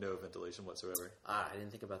has no ventilation whatsoever. I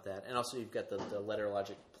didn't think about that. And also you've got the Letter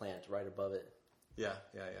Logic plant right above it. Yeah.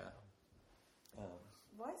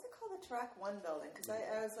 Why is it called the Track 1 building? Because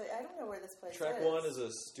I was like, I don't know where this place Track is. 1 is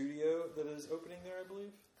a studio that is opening there, I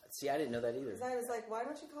believe. See, I didn't know that either. Because I was like, why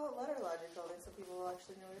don't you call it Letter Logic building so people will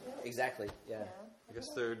actually know what it is? Exactly, yeah. I guess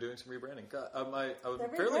they're doing some rebranding. I was They're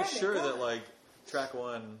fairly rebranding, sure good. that like Track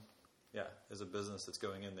 1, is a business that's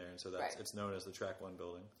going in there, and so that's it's known as the Track 1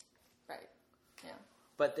 building. Right. Yeah.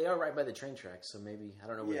 But they are right by the train tracks, so maybe, I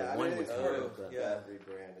don't know where Yeah, the one would it's go. part of But that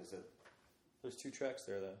rebrand is that There's 2 tracks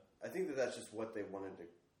there, though. I think that's just what they wanted to.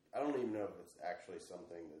 I don't even know if it's actually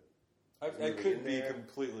something that. I could be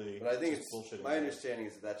completely. But I think just it's bullshitting. my understanding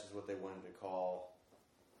is that that's just what they wanted to call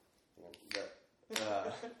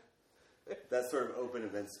that sort of open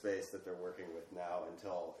event space that they're working with now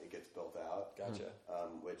until it gets built out. Gotcha.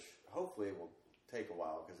 Which hopefully will take a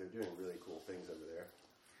while because they're doing really cool things over there.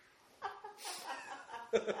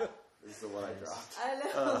 This is the one I dropped. I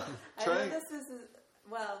know. I know this is,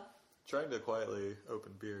 well... Trying to quietly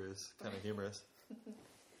open beer is kind of humorous.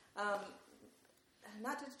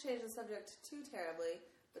 Not to change the subject too terribly,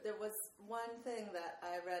 but there was one thing that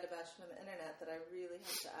I read about you on the internet that I really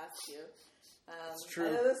have to ask you. It's true.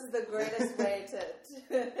 I know this is the greatest way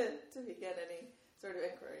to begin any sort of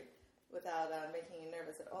inquiry without making you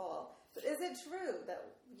nervous at all. But is it true that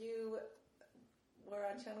you were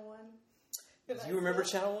on Channel 1? Do you remember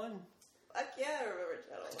Channel 1? Fuck yeah, I remember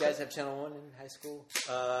Channel 1. Did you guys have Channel 1 in high school?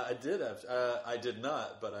 I did have. I did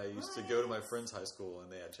not, but I used to go to my friend's high school, and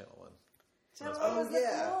they had Channel 1. Channel 1 was the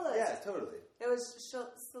coolest. Yeah, totally. It was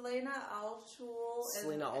Selena Altschul.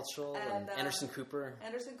 Selena Altschul and Anderson Cooper.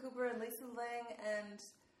 Anderson Cooper and Lisa Lang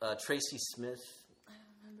and... Tracy Smith. I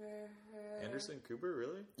don't remember her. Anderson Cooper,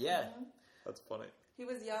 really? Yeah. Mm-hmm. That's funny. He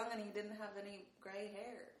was young and he didn't have any gray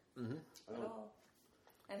hair Mm-hmm. at all.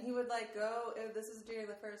 And he would go, this is during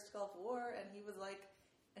the first Gulf War, and he was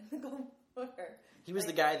in the Gulf War. He was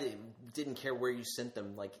the guy that didn't care where you sent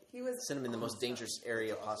them. He was sent them in the most dangerous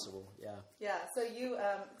area possible. Yeah. Yeah, so you...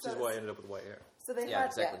 Which is why I ended up with white hair. So they Yeah, had,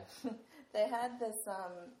 exactly. they had this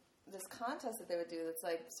this contest that they would do that's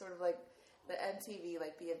sort of like the MTV,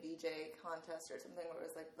 Be a VJ contest or something where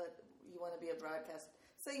it was you want to be a broadcast...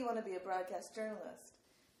 Say you want to be a broadcast journalist.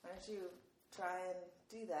 Why don't you try and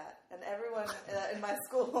do that? And everyone in my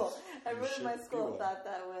school, thought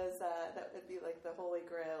that was that would be the holy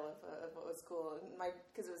grail of what was cool.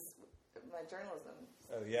 Because it was my journalism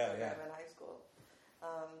program in high school.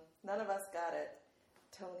 None of us got it.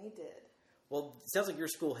 Tony did. Well, it sounds like your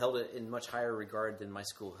school held it in much higher regard than my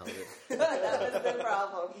school held it. That was the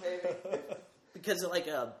problem, maybe. Because,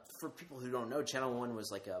 for people who don't know, Channel 1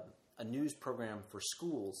 was a news program for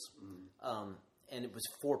schools, and it was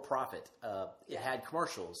for profit. It had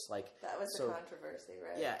commercials. That was the controversy,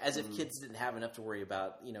 right? Yeah, as if kids didn't have enough to worry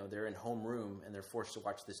about. They're in homeroom and they're forced to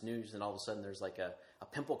watch this news, and all of a sudden there's a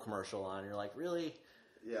pimple commercial on. You're like, really?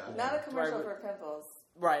 Yeah. Not a commercial for pimples.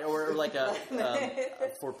 Right, or like a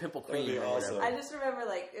for pimple cream. That'd be or awesome. whatever. I just remember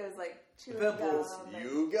it was chewing Pimples, gum.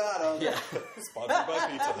 you got them. Yeah, Sponsored by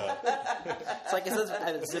Pizza Hut. it's like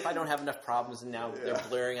as if I don't have enough problems, and now they're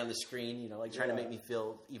blaring on the screen. Trying to make me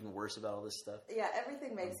feel even worse about all this stuff. Yeah,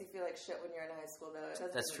 everything makes you feel like shit when you're in high school, though. It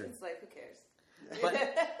doesn't, That's true. It's like, who cares? But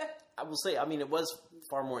I will say, it was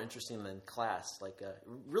far more interesting than class. It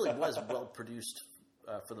really was well produced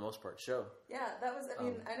for the most part. Show. Yeah, that was. I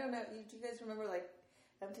mean, I don't know. Do you guys remember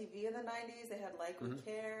MTV in the '90s? They had We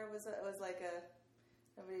Care. Was like a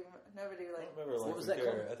nobody I like. don't remember What was Like that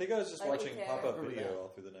We Care. called? I think I was just Like We watching Care. pop-up I remember video that. all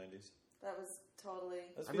through the 90s. That was totally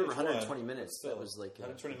That's I remember VH1, 120 minutes. but That still, was like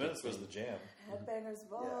 120 minutes was the jam. Headbangers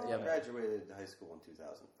Ball. Yeah, Yeah. I graduated high school in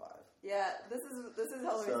 2005. Yeah, this is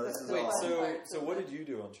always So the this is the Wait, all- fun part. so what did you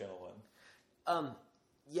do on Channel 1?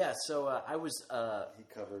 Yeah, so I was He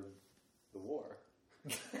covered the war.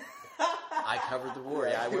 I covered the war.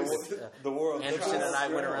 Yeah, I went with The War on Anderson Pimples? and I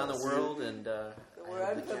went around the world and The War I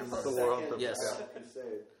had on the Pimples. camera. The War on Pimples. Yes.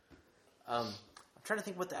 Crusade. I'm trying to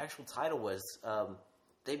think what the actual title was.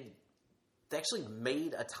 They actually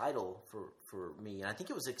made a title for me, and I think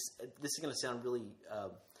it was. This is going to sound really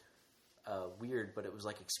weird, but it was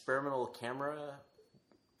like experimental camera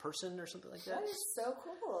person or something like that. That is so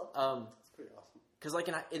cool. It's pretty awesome. Because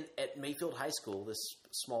at Mayfield High School, this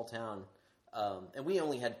small town, and we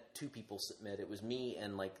only had two people submit. It was me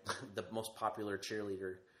and the most popular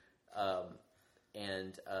cheerleader,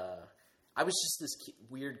 and I was just this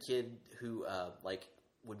weird kid who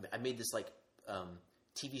I made this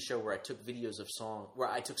TV show where I took videos of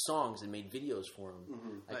I took songs and made videos for them.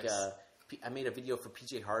 Mm-hmm. Nice. I made a video for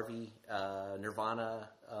PJ Harvey, Nirvana.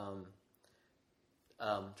 I'm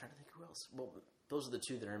trying to think who else. Well, those are the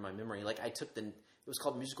two that are in my memory. I took it was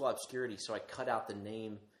called Musical Obscurity, so I cut out the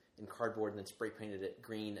name in cardboard and then spray painted it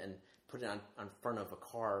green and put it on front of a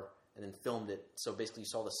car and then filmed it. So basically you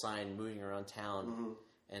saw the sign moving around town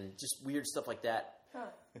and just weird stuff like that. Huh.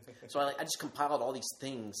 So I just compiled all these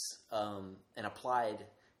things and applied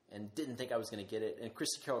and didn't think I was going to get it. And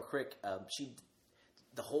Christy Carroll Crick,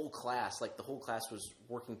 the whole class was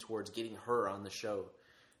working towards getting her on the show.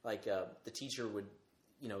 The teacher would,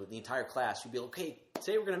 the entire class would be like, okay,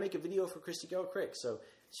 today we're going to make a video for Christy Carroll Crick. So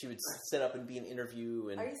she would set up and be an interview.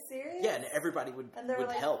 And Are you serious? yeah, and everybody would And they were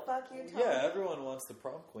like, help. "Fuck you, Tom." Yeah, everyone wants the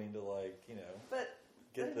prom queen to But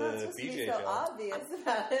get they're not the supposed to be BJ so job. obvious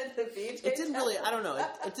about it. The BJ. It didn't really. job. I don't know.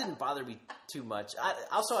 It didn't bother me too much.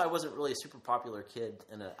 I wasn't really a super popular kid,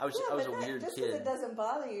 and I was Yeah, a but weird just kid. because it doesn't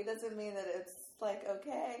bother you doesn't mean that it's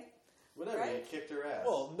okay. Whatever, Right? you kicked her ass.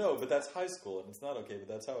 Well, no, but that's high school, and it's not okay, but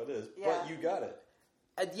that's how it is. Yeah. But you got it.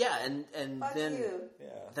 Yeah, and Fuck then you. Yeah.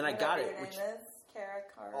 then I got Whatever it. your Which, name is. Kara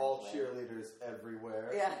Carter. all cheerleaders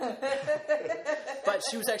everywhere. Yeah. but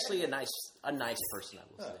she was actually a nice person, I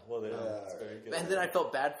will say. Well, yeah, Yeah. it's very good. And then I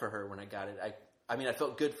felt bad for her when I got it. I mean, I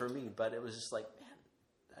felt good for me, but it was just like, man,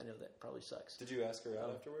 I know that probably sucks. Did you ask her out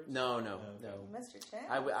afterwards? No. You missed your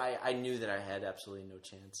chance. I knew that I had absolutely no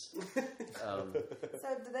chance. So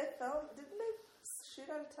did they film? Didn't they shoot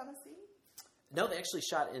out of Tennessee? No, they actually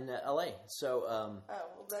shot in L.A. So, Oh,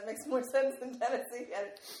 well, that makes more sense than Tennessee.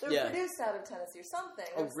 They were Yeah. produced out of Tennessee or something.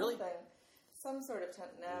 Oh, or really? Something. Some sort of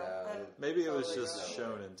No, I'm Maybe it was totally just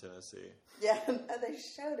wrong. shown in Tennessee. Yeah, they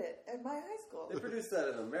showed it at my high school. They produced that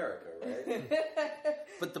in America, right?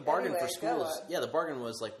 but the bargain Anyway, for schools, go on. the bargain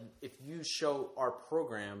was like, if you show our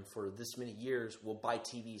program for this many years, we'll buy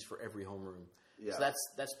TVs for every homeroom. Yeah. So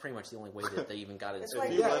that's pretty much the only way that they even got it. It's So like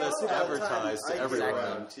If you Yeah, let us yeah. advertise to I grew everyone.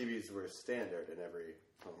 around, TVs were standard in every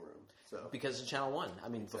homeroom. So because of Channel 1. I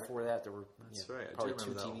mean, before that, there were That's right. I do probably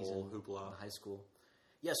remember two that TVs whole in hoopla. high school.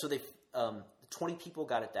 Yeah, so they 20 people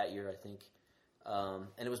got it that year, I think, and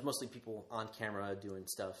it was mostly people on camera doing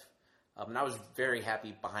stuff. And I was very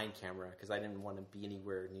happy behind camera because I didn't want to be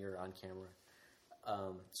anywhere near on camera.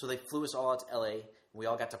 So they flew us all out to LA. And we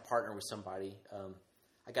all got to partner with somebody.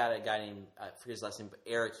 I got a guy named, I forget his last name, but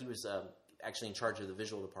Eric. He was actually in charge of the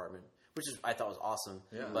visual department, which I thought was awesome.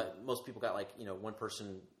 Yeah. But most people got one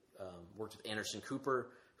person worked with Anderson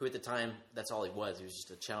Cooper, who at the time, that's all he was. He was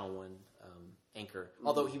just a Channel 1 anchor.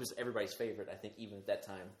 Although he was everybody's favorite, I think, even at that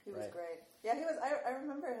time. He was great. Yeah, he was. I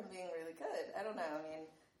remember him being really good. I don't know. I mean,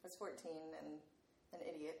 I was 14 and an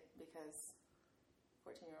idiot because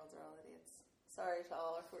 14-year-olds are all idiots. Sorry to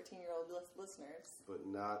all our 14-year-old listeners. but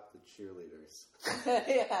not the cheerleaders.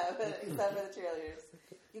 Yeah, but except for the cheerleaders.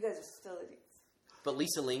 You guys are still idiots. But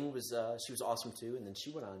Lisa Ling was she was awesome too, and then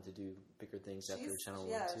she went on to do bigger things after Channel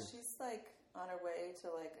 1 too. She's on her way to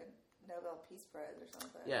a Nobel Peace Prize or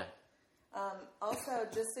something. Yeah. Also,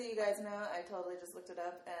 just so you guys know, I totally just looked it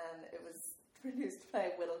up, and it was produced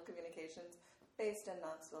by Whittle Communications, based in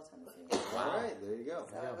Knoxville, Tennessee. All right, there you go.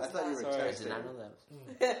 So it I was thought you were not- I texting. did not know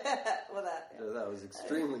that. Well, that. So that was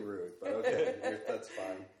extremely rude, but okay, that's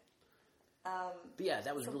fine. But yeah,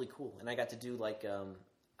 that was really cool, and I got to do like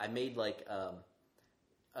I made like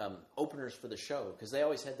openers for the show because they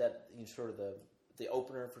always had that sort of the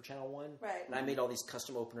opener for Channel One, Right. And I made all these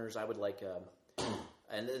custom openers. I would like,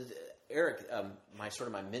 and Eric,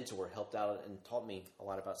 my mentor, helped out and taught me a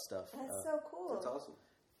lot about stuff. That's so cool. That's awesome.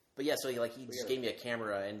 But yeah, so he just gave me a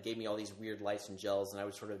camera and gave me all these weird lights and gels, and I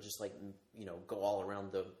would sort of just like go all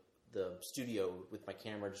around the studio with my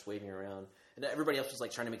camera, just waving around. And everybody else was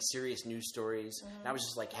like trying to make serious news stories, and I was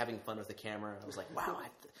just like having fun with the camera. I was like, wow,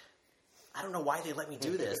 I don't know why they let me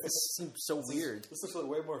do this. This seems so weird. This is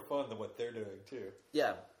way more fun than what they're doing too.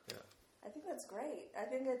 Yeah. I think that's great. I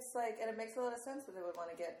think it's like, and it makes a lot of sense that they would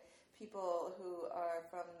want to get people who are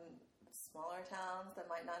from smaller towns that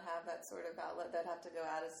might not have that sort of outlet, that have to go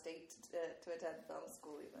out of state to attend film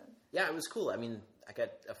school even. Yeah, it was cool. I mean, I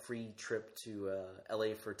got a free trip to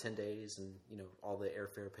LA for 10 days and, all the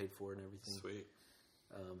airfare paid for and everything. Sweet.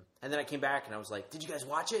 And then I came back and I was like, did you guys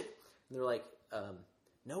watch it? And they're like,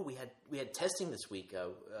 no, we had testing this week.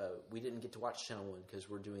 We didn't get to watch Channel 1 because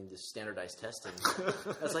we're doing this standardized testing.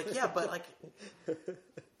 I was like, yeah, but like...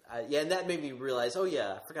 and that made me realize, oh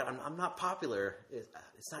yeah, I forgot, I'm not popular.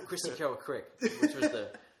 It's not Christy Carroll Crick, which was the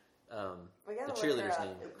cheerleader's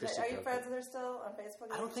name. Are you friends with her still on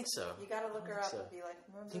Facebook? I don't think so. You got to look her up and be like,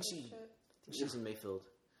 remember I think this shit? she's in Mayfield.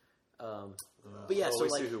 But yeah, so we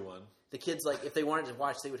like see who won. the kids, like if they wanted to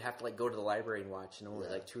watch, they would have to like go to the library and watch, and only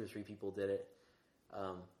like 2 or 3 people did it.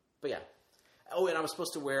 But yeah. Oh, and I was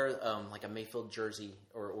supposed to wear like a Mayfield jersey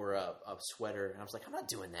or a sweater, and I was like, I'm not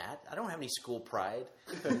doing that. I don't have any school pride.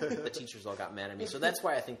 The teachers all got mad at me, so that's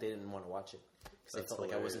why I think they didn't want to watch it because they felt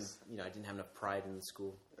like I wasn't, I didn't have enough pride in the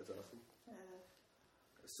school. That's awesome.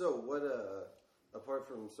 So, what apart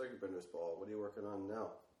from Circuit Benders Ball, what are you working on now?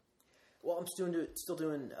 Well, I'm still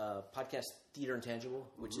doing podcast Theater Intangible,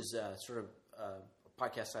 which is sort of a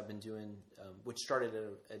podcast I've been doing, which started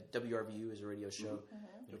at WRVU as a radio show,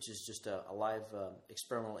 which is just a live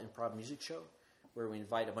experimental improv music show where we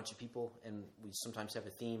invite a bunch of people and we sometimes have a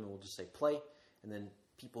theme and we'll just say play, and then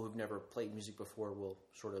people who've never played music before will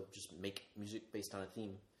sort of just make music based on a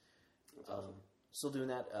theme. That's awesome. Still doing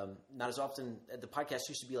that. Not as often. The podcast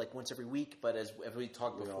used to be like once every week, but as we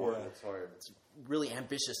talked before, it's hard. it's really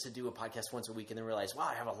ambitious to do a podcast once a week and then realize, wow,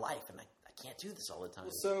 I have a life and I can't do this all the time.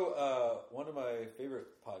 So, one of my favorite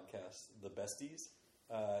podcasts, The Besties,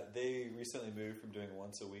 they recently moved from doing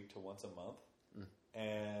once a week to once a month.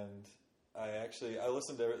 And I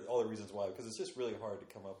listened to all the reasons why, because it's just really hard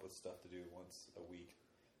to come up with stuff to do once a week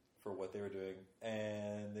for what they were doing.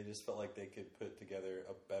 And they just felt like they could put together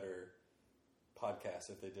a better podcast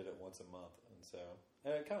if they did it once a month.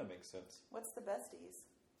 And it kind of makes sense. What's the Besties?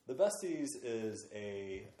 The Besties is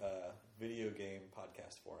a video game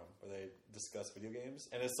podcast forum where they discuss video games.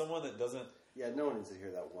 And as someone that doesn't... Yeah, no one needs to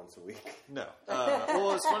hear that once a week. No. Well,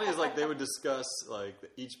 what's funny is like they would discuss, like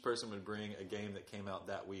each person would bring a game that came out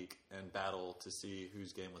that week and battle to see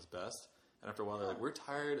whose game was best. And after a while they're like, we're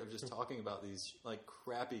tired of just talking about these like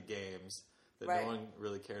crappy games that no one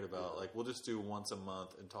really cared about. Like, we'll just do once a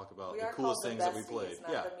month and talk about the coolest things that we played.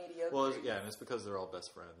 Not the mediocre. Well, and it's because they're all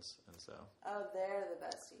best friends, and so Oh, they're the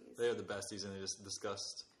Besties. they're the besties, and they just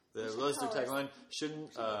discussed. We should Realized their call tagline: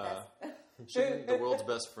 Shouldn't the world's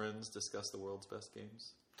best friends discuss the world's best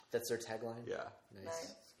games? That's their tagline? Yeah,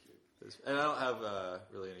 Nice. and I don't have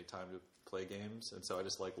really any time to play games, and so I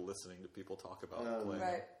just like listening to people talk about playing.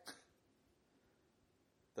 Right.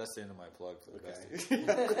 That's the end of my plug for the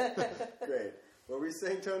besties. Great. What were you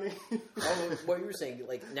saying, Tony? What you were saying,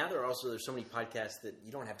 like now there's so many podcasts that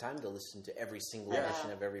you don't have time to listen to every single edition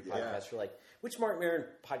of every podcast. You're like, which Mark Maron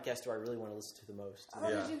podcast do I really want to listen to the most? Oh,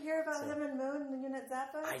 did you hear about him and Moon and Unit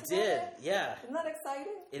Zappa? I did, yeah. Isn't that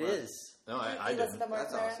exciting? It is. No, Did I you listen didn't. to Mark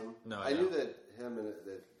That's Maron? awesome. No, I knew that him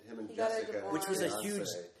and He got a Jessica, divorce.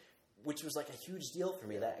 Which was like a huge deal for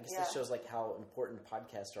me. That I guess that shows like how important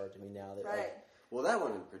podcasts are to me now. That Right. Well, that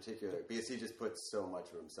one in particular, because he just puts so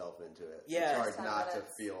much of himself into it. Yeah. It's hard 10 not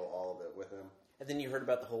minutes. to feel all of it with him. and then you heard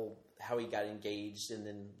about the whole how he got engaged, and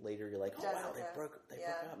then later you're like, oh wow, they Jessica. broke up.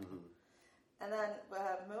 And then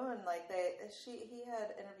Moon, like he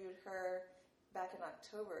had interviewed her back in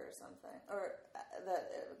October or something, or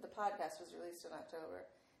the podcast was released in October,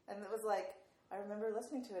 and it was like I remember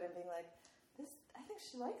listening to it and being like, I think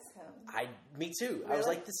she likes him. Me too. Really? I was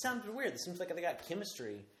like, this sounds weird. This seems like they got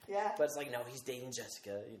chemistry. Yeah. But it's like, no, he's dating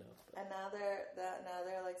Jessica, you know. And now they're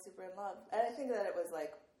like super in love. And I think that it was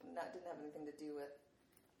like didn't have anything to do with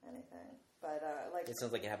anything. But like, It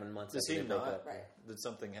sounds like it happened months Does after he they broke not? up. Right.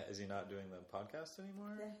 Is he not doing the podcast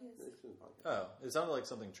anymore? yeah, he's, Oh, it sounded like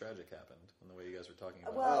something tragic happened in the way you guys were talking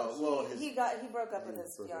about. well, he broke up with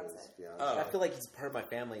his fiance. Oh. I feel like he's part of my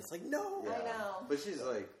family. It's like, no. I know. But she's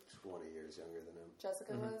like 20 years younger than him.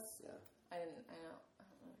 Jessica was. Yeah. I don't know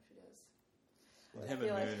if she is. it. Him I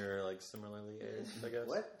feel and like- Moon are like similarly aged, I guess.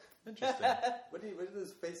 What? Interesting. What do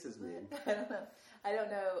those faces mean? I don't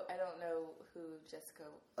know who Jessica.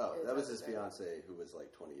 Oh, is that was his other than- fiance who was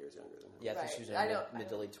like 20 years younger than him. Yeah, I think Right. she was in I don't- mid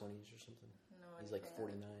to late 20s or something. No, He's like anything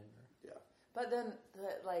 49. Yeah. But then,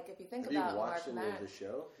 like, if you think Have you about watched Mark any Maron, of the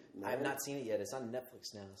show? I have not seen it yet. It's on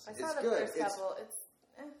Netflix now. So. I saw It's the good. first It's- couple. It's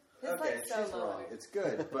Okay, like so she's low. wrong. It's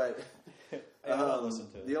good, but I haven't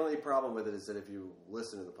listened to it. the only problem with it is that if you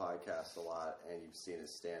listen to the podcast a lot and you've seen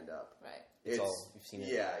his stand up, Right. It's all- you've seen it.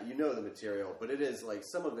 Yeah, you know the material, but it is like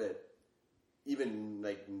some of it, even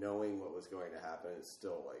like knowing what was going to happen, is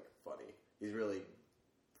still like funny. He's really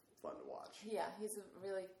fun to watch. Yeah, he's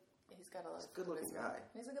got a lot He's a of good-looking charisma. guy.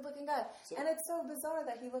 He's a good-looking guy. And it's so bizarre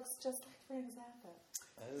that he looks just like Frank Zappa.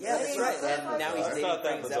 Yeah, that's right. And now he's It's dating not that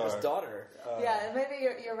Frank Zappa's bizarre. daughter. Yeah, maybe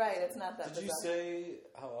you're right. It's not that Did you bizarre. say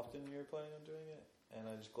how often you're planning on doing it? And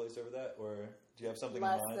I just glazed over that? Or do you have something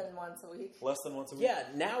Less in mind? than once a week. Less than once a week? Yeah,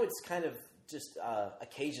 now it's kind of just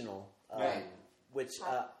occasional, Right. which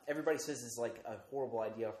everybody says is like a horrible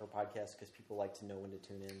idea for a podcast because people like to know when to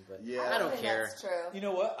tune in. But Yeah. I don't think care. That's true. You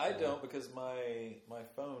know what? I don't because my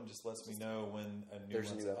phone just lets me know when a new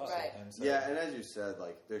There's a one's new up. episode. Right. And so, Yeah, and as you said,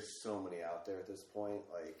 like there's so many out there at this point.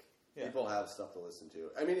 Like Yeah. people have stuff to listen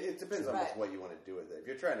to. I mean, it depends on Right. what you want to do with it. If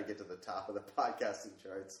you're trying to get to the top of the podcasting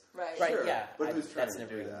charts, Right. Right, Sure, yeah. but who's trying that's to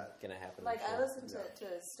never do that? going to happen. Like, I'm I sure. listen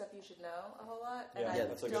to Stuff You Should Know a whole lot, and Yeah, I yeah,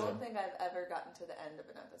 that's a good don't one. think I've ever gotten to the end of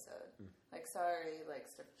an episode. Like, sorry, like,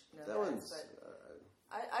 Stuff You Should Know, that guys, one's.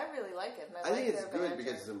 but I really like it. And I like think it's their good banter.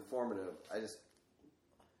 because it's informative.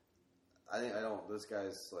 I don't. Those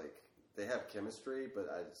guys like they have chemistry, but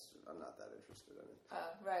I'm not that interested in it.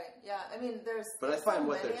 Right, yeah. I mean, there's. But I there's find so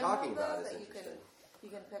what they're many talking of them, about though, is that interesting. You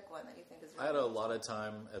can pick one that you think is. Really I had a lot of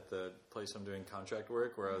time at the place I'm doing contract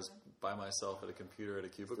work where I was by myself at a computer at a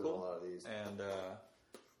Doing cubicle. a lot of these.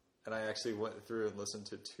 And I actually went through and listened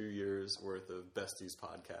to 2 years worth of Besties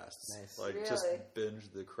podcasts. Nice. Like, just Really?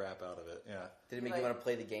 binged the crap out of it. Yeah. Did it make Like- you want to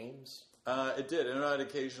play the games? It did. And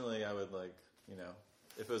occasionally I would, like, you know,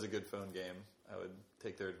 if it was a good phone game, I would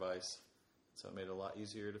take their advice. So it made it a lot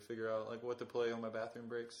easier to figure out, like, what to play on my bathroom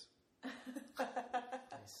breaks.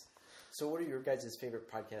 Nice. So, what are your guys'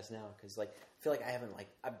 favorite podcasts now? Because, like, I feel like I haven't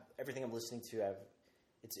everything I'm listening to.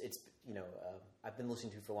 I've been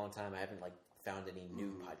listening to for a long time. I haven't found any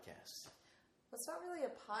new podcasts. Well, it's not really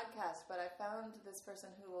a podcast, but I found this person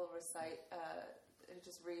who will recite, who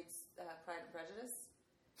just reads Pride and Prejudice,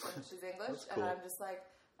 and she's English, That's cool. and I'm just like,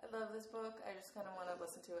 I love this book. I just kind of want to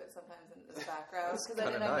listen to it sometimes in the background. That's 'cause I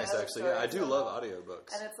kind of didn't know nice, the actually. Yeah, I stories do so love well.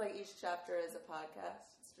 audiobooks. And it's like each chapter is a podcast.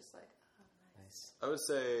 It's just like, oh, nice. Nice. I would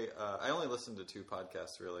say I only listen to 2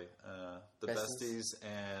 podcasts, really. The Besties? Besties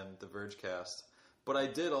and the Vergecast. But I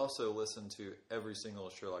did also listen to every single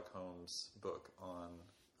Sherlock Holmes book on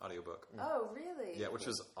audiobook. Oh, really? Yeah, which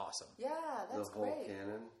was awesome. Yeah, that's the whole great.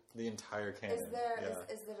 canon. The entire canon. Is there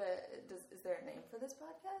yeah. is there a name for this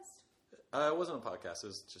podcast? It wasn't a podcast. It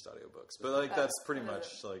was just audiobooks. But like that's pretty much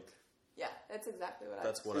like Yeah, it's exactly what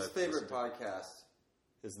that's what His I've favorite listened to. podcast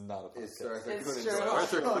is not a is podcast. Sir Arthur It's Conan Sherlock. Doyle.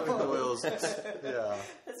 Arthur Conan Doyle's. Yeah.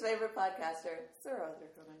 His favorite podcaster, Sir Arthur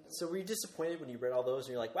Conan Doyle. So, were you disappointed when you read all those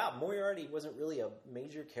and you're like, wow, Moriarty wasn't really a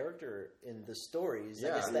major character in the stories? I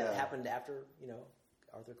Yeah. guess that Yeah. happened after,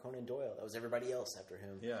 Arthur Conan Doyle. That was everybody else after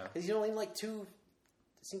him. Yeah. Because he's only in 2.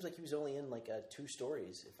 It seems like he was only in 2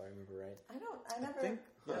 stories, if I remember right. I never.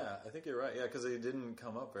 I think you're right. Yeah, because he didn't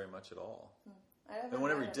come up very much at all. I never And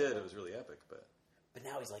whenever he read did, it was really epic. But But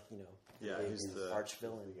now he's Yeah, big he's the arch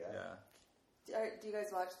villain. yeah, Do you guys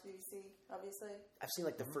watch BBC? Obviously. I've seen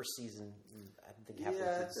the first season. I think halfway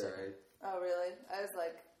Yeah, through it's the second. alright. Oh, really? I was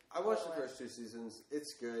like, I watched the Oh, first 2 seasons.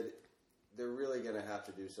 It's good. They're really going to have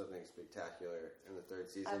to do something spectacular in the 3rd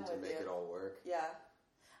season I'm to with make you. it all work. yeah.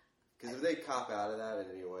 Because if they cop out of that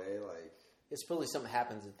in any way, like It's probably something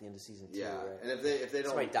happens at the end of season 2, yeah, right? and if they don't,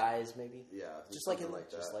 Somebody dies, maybe. yeah, Just like in something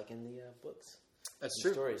that. just like in the books. that's The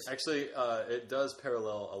true. stories. Actually, it does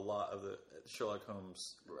parallel a lot of the Sherlock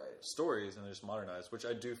Holmes Right. stories, and they're just modernized, which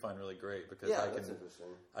I do find really great because Yeah, I that's can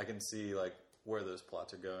interesting. I can see where those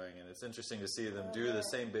plots are going, and it's interesting to see them do the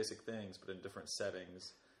same basic things but in different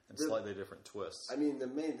settings and The- slightly different twists. I mean, the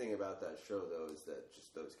main thing about that show though is that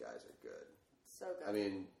just those guys are good. So good. I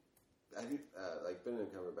mean, I think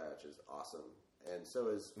Benedict Cumberbatch is awesome, and so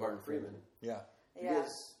is Martin Freeman. Yeah, You yeah.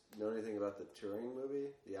 guys know anything about the Turing movie,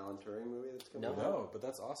 the Alan Turing movie that's coming out? No, but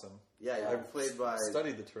that's awesome. Yeah, I've played by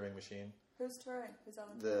studied the Turing machine. Who's Turing? Who's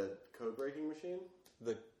Alan Turing? the code breaking machine.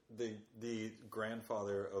 The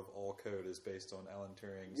grandfather of all code is based on Alan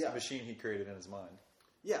Turing's Yeah. machine he created in his mind.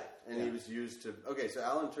 Yeah, and Yeah. he was used to. Okay, so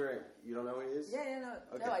Alan Turing, you don't know who he is? Yeah,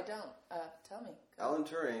 no, Okay. no, I don't. Tell me. Go. Alan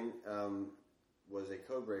Turing was a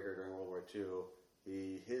code breaker during World War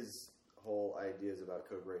II. His whole ideas about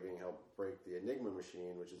code breaking helped break the Enigma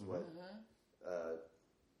machine, which is what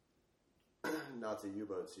Nazi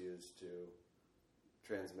U-boats used to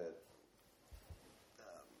transmit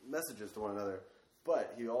messages to one another.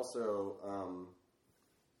 But he also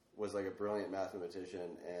was like a brilliant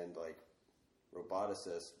mathematician and like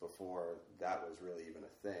roboticist before that was really even a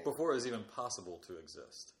thing. Before it was even possible to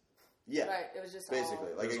exist. Yeah, Right, it was just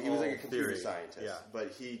basically. all... Like It was he was like a all computer theory. scientist, Yeah. but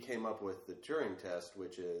he came up with the Turing test,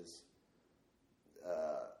 which is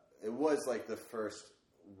it was like the first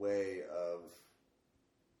way of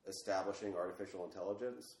establishing artificial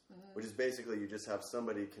intelligence, which is basically you just have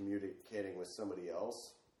somebody communicating with somebody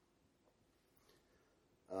else,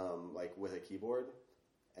 like with a keyboard,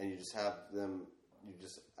 and you just have them. You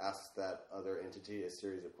just ask that other entity a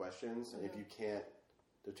series of questions, and if you can't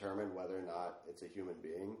determine whether or not it's a human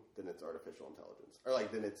being, then it's artificial intelligence. Or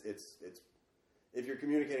like then it's if you're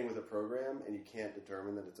communicating with a program and you can't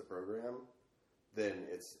determine that it's a program, then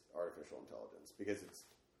it's artificial intelligence because it's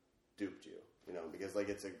duped you. You know, because like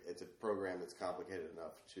it's a program that's complicated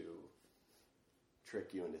enough to trick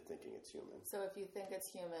you into thinking it's human. So if you think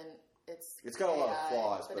it's human, It's got a lot of AI,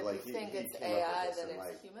 flaws, but if like you he think it's came up with AI, this then in, it's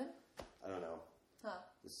like, human? I don't know. Huh.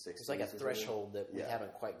 The 60s It's like a or something. threshold that we Yeah.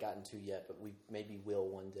 haven't quite gotten to yet, but we maybe will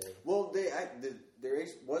one day. Well, there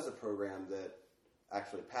was a program that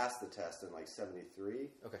actually passed the test in like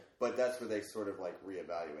 73. Okay. But that's where they sort of like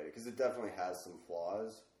reevaluated because it definitely has some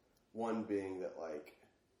flaws. One being that like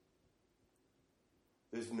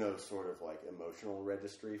there's no sort of like emotional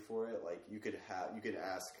registry for it. Like you could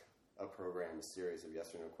ask a program a series of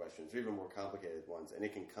yes or no questions, or even more complicated ones, and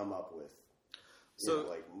it can come up with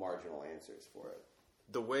like marginal answers for it.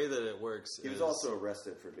 The way that it works He was is also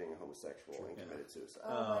arrested for being a homosexual and committed suicide.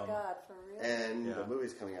 Oh my God, for real? And Yeah. the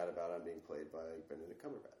movie's coming out about him being played by Benedict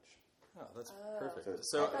Cumberbatch. Oh, that's Oh. perfect.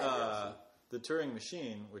 So So, it's- the Turing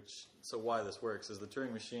machine, why this works is the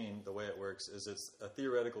Turing machine, the way it works is it's a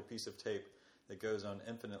theoretical piece of tape that goes on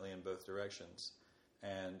infinitely in both directions.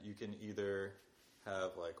 And you can either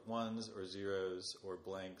have like ones or zeros or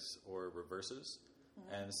blanks or reverses.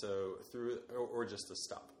 And so or just a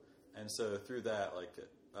stop. And so through that, like,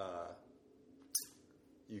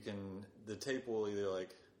 the tape will either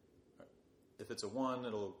like, if it's a 1,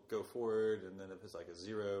 it'll go forward, and then if it's like a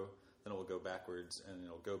 0, then it will go backwards, and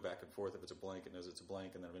it'll go back and forth. If it's a blank, it knows it's a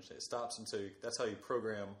blank, and then eventually it stops. And so that's how you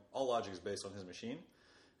program. All logic is based on his machine.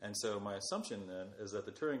 And so my assumption then is that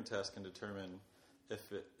the Turing test can determine if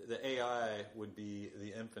the AI would be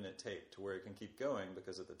the infinite tape to where it can keep going,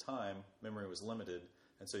 because at the time, memory was limited,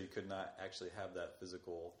 and so you could not actually have that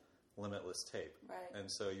physical limitless tape. Right. And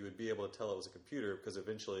so you would be able to tell it was a computer, because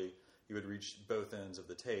eventually you would reach both ends of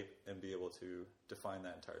the tape and be able to define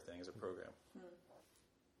that entire thing as a program.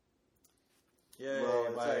 Yay, Well,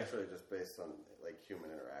 it's bye. actually just based on like human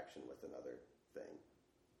interaction with another thing.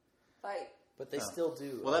 Fight. But they still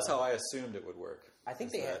do. Well, that's how I assumed it would work. I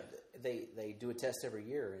think is they that- they do a test every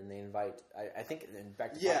year, and they invite. I think in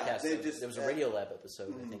back to Yeah, podcast, they there was a Radio Lab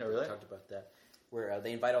episode. I think Oh, really? that talked about that, where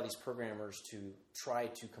they invite all these programmers to try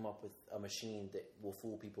to come up with a machine that will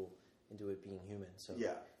fool people into it being human. So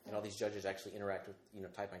Yeah. and all these judges actually interact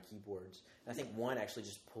with type on keyboards. And I think one actually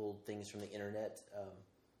just pulled things from the internet.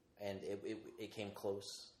 And it came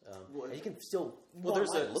close. And you can still look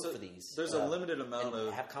for these. There's a limited amount and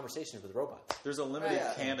of have conversations with robots. there's a limited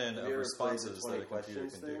Yeah. canon Have of you ever played the responses 20 that a computer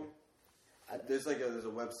questions can do. thing? There's a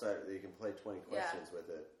website that you can play 20 questions with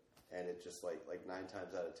it, and it just like 9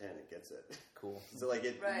 times out of 10 it gets it. Cool. So like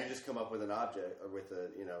you Right. just come up with an object or with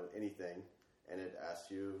a anything, and it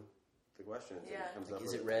asks you the questions. And Yeah. it comes Like, up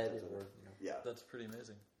is with it red something. or Yeah. That's pretty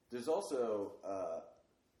amazing. There's also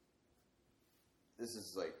this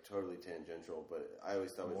is like totally tangential, but I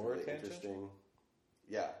always thought it was More really tangential? interesting.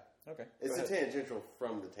 Yeah, Okay. it's Go a ahead. tangential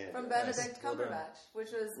from the tangent. From Benedict Well done. Cumberbatch,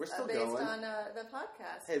 which was We're still based going. on the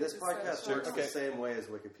podcast. Hey, this which is so podcast short. works Okay. the same way as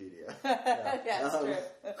Wikipedia. Yeah, it's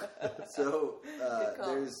true. So Good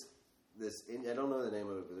call. there's this. I don't know the name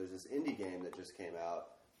of it, but there's this indie game that just came out.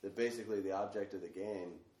 That basically the object of the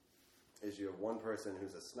game is you have one person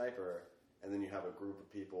who's a sniper, and then you have a group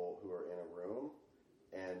of people who are in a room,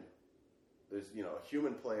 and there's a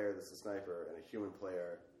human player that's a sniper and a human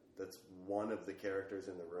player that's one of the characters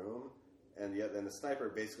in the room, and then the sniper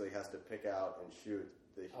basically has to pick out and shoot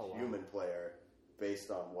the human player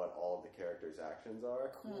based on what all of the characters' actions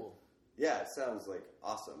are. Cool. Yeah, it sounds like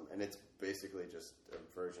awesome, and it's basically just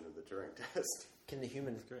a version of the Turing test. Can the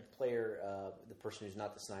human player, the person who's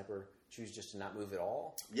not the sniper, choose just to not move at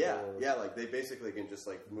all? Yeah, like they basically can just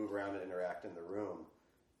like move around and interact in the room,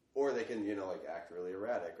 or they can like act really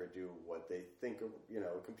erratic or do what they think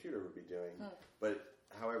a computer would be doing. But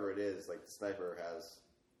however it is, like the sniper has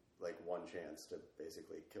like one chance to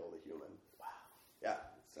basically kill the human. Wow. Yeah,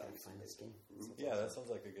 Sounds find this game. Yeah, that sounds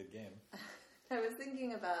like a good game. I was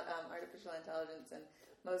thinking about artificial intelligence, and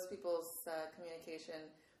most people's communication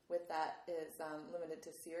with that is limited to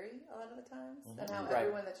Siri a lot of the times. And how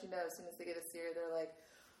everyone that you know, as soon as they get a Siri, they're like,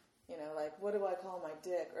 like, what do I call my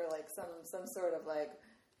dick? Or like some sort of like,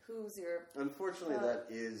 who's your... Unfortunately, that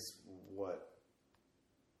is what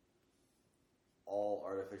all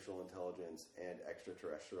artificial intelligence and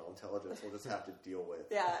extraterrestrial intelligence will just have to deal with.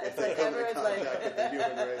 Yeah, it's They like come in everyone's like... contact with the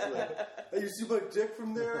human race, like, hey, you see my dick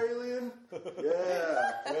from there, alien?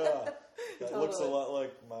 Yeah. Yeah, that looks a Totally. lot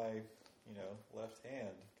like my, left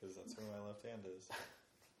hand, because that's where my left hand is.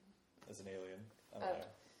 As an alien. I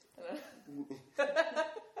don't know.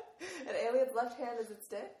 An alien's left hand is its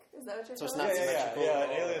dick? Is that what you're So it's telling not me? symmetrical. Yeah,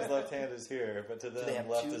 an alien's left hand is here, but to they them, have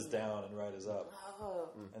left two? is down and right is up. Oh,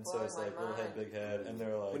 And so it's like little head, big head, and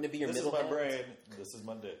they're like, Wouldn't it be your this is middle my hand? brain, this is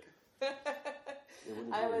my dick. It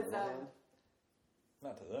wouldn't I be a was, middle hand?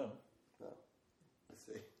 Not to them. No. Let's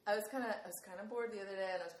see. I was kind of bored the other day,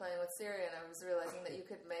 and I was playing with Siri, and I was realizing that you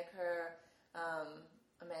could make her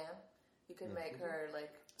a man. You could make her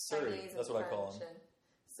like Surrey, Chinese that's and what I call French and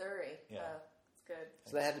Surrey. Yeah. It's good.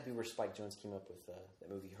 So that had to be where Spike Jonze came up with that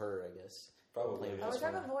movie Her, I guess. Probably. Playing Oh, with which this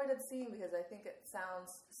I've one. avoided seeing because I think it sounds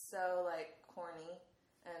so like corny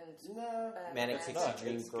and No. Manic romantic. Pixie No,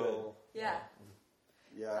 Dream it's Girl. Yeah,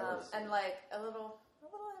 Yeah, I was. and like a little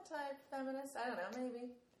anti-feminist. I don't know,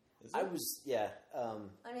 maybe. Is I it? was,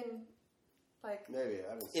 I mean, like Maybe.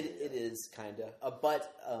 I haven't seen it is kind of.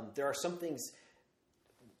 But there are some things,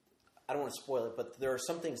 I don't want to spoil it, but there are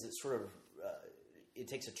some things that sort of, it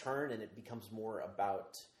takes a turn and it becomes more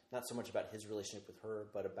about, not so much about his relationship with her,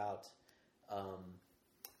 but about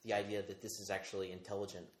the idea that this is actually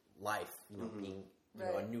intelligent life, being,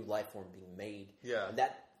 Right. a new life form being made. Yeah. And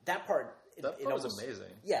that part, That it part was almost,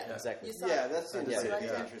 amazing. Yeah, Yeah. exactly. You saw Yeah, it. that seems You like liked an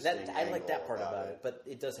it? interesting I like that angle part about it. it, but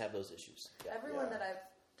it does have those issues. Yeah. Everyone Yeah. that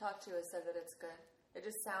I've talked to has said that it's good. It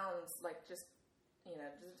just sounds like just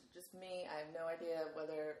me. I have no idea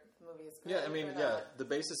whether the movie is good. Yeah, I mean, or yeah, not. the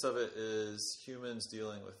basis of it is humans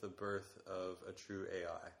dealing with the birth of a true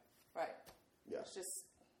AI, Right. Yeah. It's just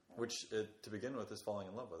which, to begin with, is falling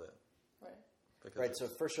in love with it. right. Because Right, so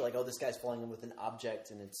at first you're like, oh, this guy's falling in with an object,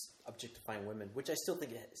 and it's objectifying women, which I still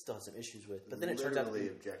think it still has some issues with. But then it turns out to Literally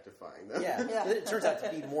be, objectifying them. yeah, Yeah. then it turns out to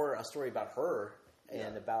be more a story about her and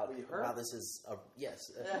Yeah. about Wait, her? wow, this is a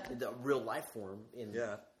real life form in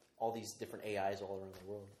Yeah. all these different AIs all around the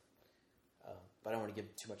world. But I don't want to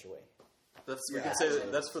give too much away. we Yeah, can say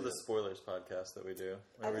absolutely. that's for the spoilers podcast that we do.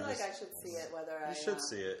 I where we feel like just- I should see it. Whether I You should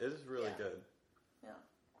see it. It is really yeah. good. Yeah.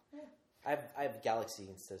 I have Galaxy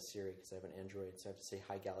instead of Siri because I have an Android, so I have to say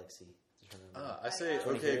hi Galaxy to turn on. I say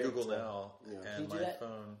Tony okay Garrett, Google now, Yeah. Can and you do my that?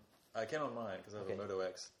 phone. I can on mine because I have Okay. a Moto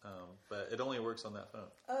X, but it only works on that phone.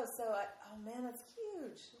 Oh, oh man, that's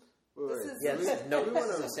huge. Wait, This wait. is- Yeah, this is Note. We This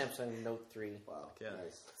wanna- is a Samsung Note 3. Wow. Yeah.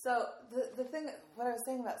 Nice. So the thing, what I was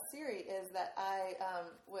saying about Siri is that I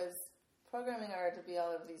was programming her to be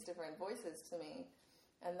all of these different voices to me,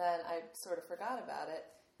 and then I sort of forgot about it.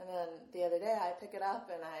 And then the other day I pick it up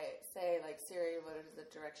and I say like, Siri, what are the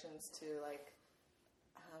directions to like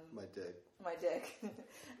My dick. my dick?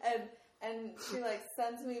 and she like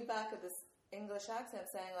sends me back with this English accent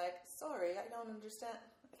saying like, sorry, I don't understand.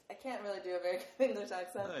 I can't really do a very good English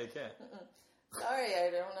accent. No, you can't. Sorry, I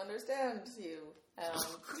don't understand you.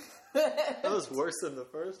 That was worse than the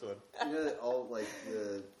first one. You know that all like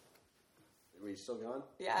the. Were you still gone?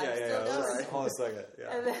 Yeah, I'm still going. Sorry. Hold on a second.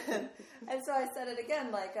 Yeah. And so I said it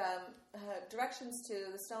again, like directions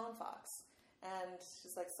to the Stone Fox, and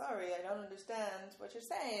she's like, "Sorry, I don't understand what you're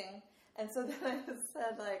saying." And so then I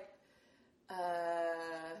said like,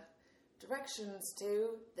 "Directions to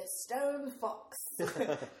the Stone Fox,"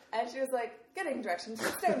 and she was like, "Getting directions to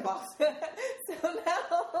the Stone Fox." So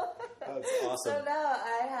now, That's awesome. so now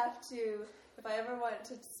I have to. If I ever want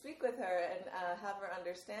to speak with her and have her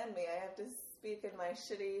understand me, I have to speak in my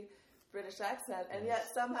shitty British accent, and yet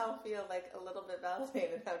somehow feel like a little bit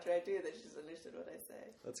validated after I do that she's understood what I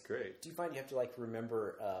say. That's great. Do you find you have to like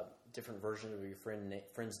remember different versions of your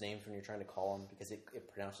friends' names when you're trying to call them because it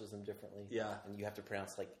pronounces them differently? Yeah. and you have to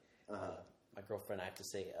pronounce like my girlfriend. I have to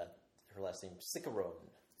say her last name Cicerone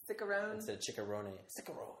Cicerone. instead of Ciccarone.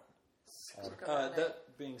 Cicerone.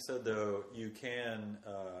 That being said, though, you can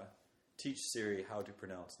teach Siri how to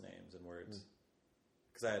pronounce names and words.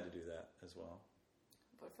 Because I had to do that as well.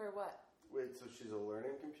 But for what? Wait, so she's a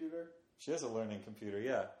learning computer? She has a learning computer,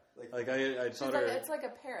 yeah. Like I She's taught like, her. it's like a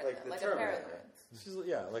parent, like the like a Terminator. parent learns. She's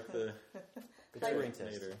like the Turing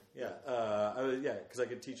test. Terminator. Yeah, because I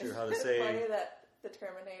could teach her how to It's say. funny that the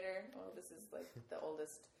Terminator. Well, this is like the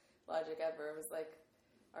oldest logic ever. Was like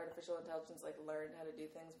artificial intelligence like learned how to do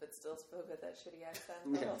things, but still spoke with that shitty accent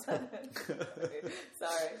the whole time.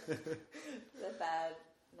 Sorry, the bad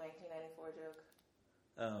 1994 joke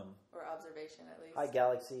or observation at least. Hi,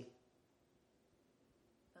 Galaxy.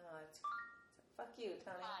 Oh, fuck you,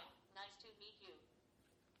 Tony. Hi, nice to meet you.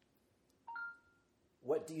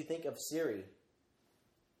 What do you think of Siri?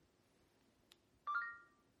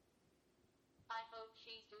 I hope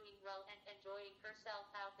she's doing well and enjoying herself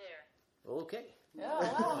out there. Okay. Oh,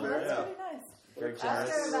 wow, that's Yeah. pretty nice. Very Ask her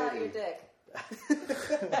generous. about your dick.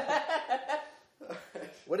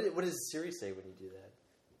 What does Siri say when you do that?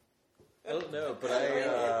 I don't know, but I did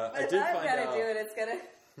I've find got to out. do it. It's gonna.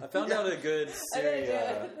 I found out a good I'm gonna Siri. do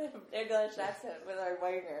it with the English accent with our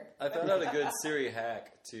Wagner. I found out a good Siri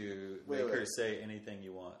hack to Wait, make her wait. say anything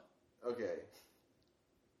you want. Okay.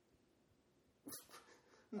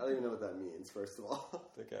 I don't even know what that means, first of all.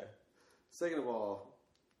 Okay. Second of all,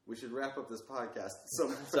 we should wrap up this podcast at some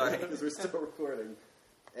point Sorry. because we're still recording.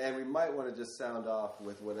 And we might want to just sound off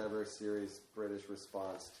with whatever Siri's British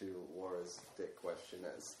response to Laura's dick question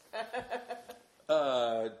is.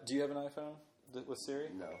 Do you have an iPhone with Siri?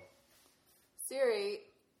 No. Siri,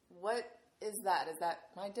 what is that? Is that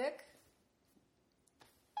my dick?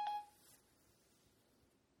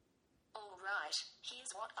 All right,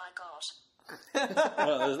 here's what I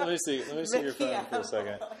got. Let me see your Mickey phone for a Apple.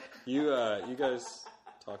 second. You guys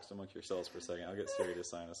talk amongst yourselves for a second. I'll get Siri to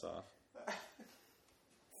sign us off.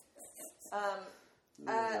 I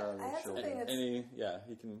have something that's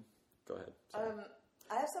You can go ahead. Sorry.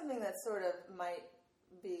 I have something that sort of might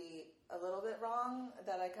be a little bit wrong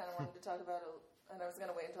that I kind of wanted to talk about, and I was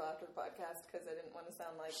going to wait until after the podcast because I didn't want to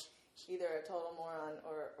sound like either a total moron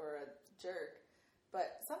or a jerk.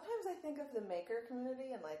 But sometimes I think of the maker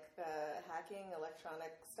community and like hacking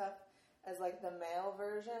electronic stuff as like the male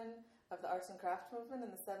version of the arts and crafts movement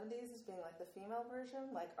in the 70s as being like the female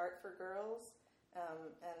version, like art for girls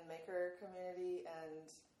and maker community and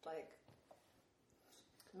like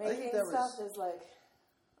making that stuff was- is like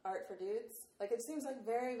art for dudes. Like it seems like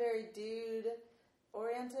very, very dude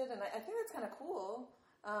oriented, and I think that's kind of cool.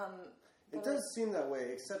 It does seem that way,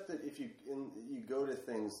 except that if you go to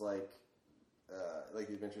things like the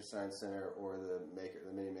Adventure Science Center or the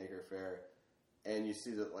Mini Maker Fair, and you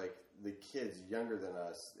see that like the kids younger than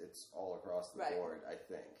us, it's all across the Right. board. I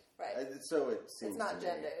think. Right. So it seems It's not to me.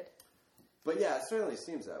 gendered. But yeah, it certainly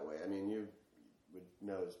seems that way. I mean, you would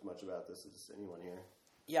know as much about this as anyone here.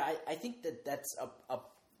 Yeah, I think that's a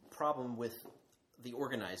problem with the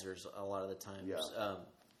organizers a lot of the times. Yeah.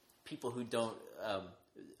 People who don't.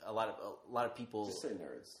 A lot of people. Just say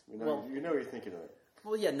nerds. You know, Well- you know what you're thinking of it.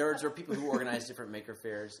 Well, yeah, nerds or people who organize different maker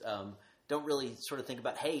fairs don't really sort of think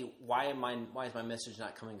about, hey, why is my message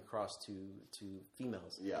not coming across to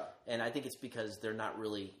females? Yeah. And I think it's because they're not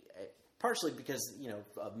really, partially because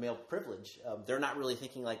of male privilege. They're not really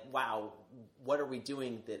thinking like, wow, what are we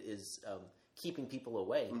doing that is keeping people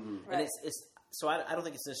away? Mm-hmm. Right. And it's so I don't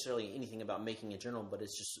think it's necessarily anything about making a journal, but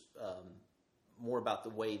it's just more about the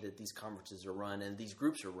way that these conferences are run and these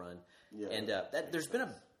groups are run. Yeah. And that there's been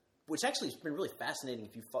which actually has been really fascinating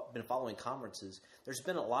if you've been following conferences. There's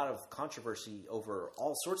been a lot of controversy over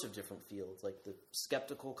all sorts of different fields, like the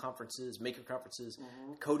skeptical conferences, maker conferences,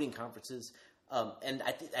 coding conferences. And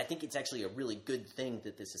I think it's actually a really good thing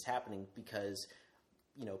that this is happening because,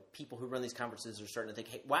 people who run these conferences are starting to think,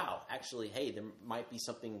 hey, wow, actually, hey, there might be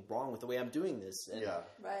something wrong with the way I'm doing this. And Yeah.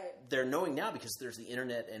 Right. they're knowing now because there's the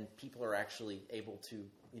internet and people are actually able to,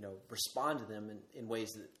 respond to them in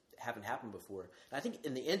ways that haven't happened before. And I think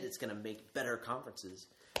in the end, it's going to make better conferences.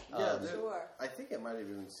 Yeah, Sure. I think I might have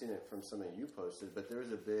even seen it from something you posted, but there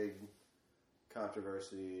was a big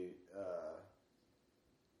controversy.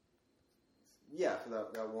 For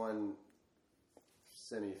that one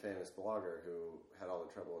semi-famous blogger who had all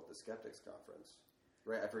the trouble at the Skeptics conference.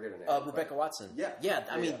 Right, I forget her name. Rebecca Watson. Yeah. Yeah,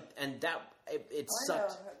 I mean, Yeah. and that, it I know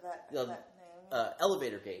sucked. that The- name.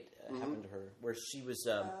 Elevator Gate happened to her, where she was,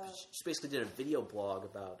 she basically did a video blog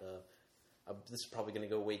about, this is probably going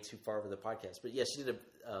to go way too far over the podcast, but yeah, she did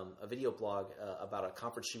a video blog about a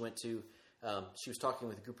conference she went to. She was talking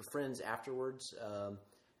with a group of friends afterwards.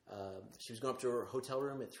 She was going up to her hotel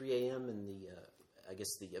room at 3 a.m. in the I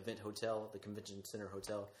guess the event hotel, the convention center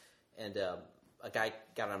hotel, and a guy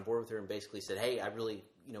got on board with her and basically said, "Hey, I really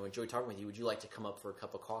enjoyed talking with you. Would you like to come up for a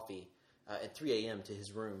cup of coffee at 3 a.m. to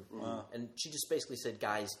his room?" Wow. And she just basically said,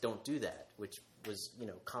 "Guys, don't do that," which was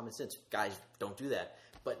common sense. Guys, don't do that.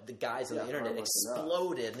 But the guys on the internet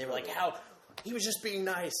exploded, and they were like, "How he was just being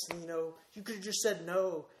nice. And, you could have just said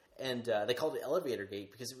no." And they called it elevator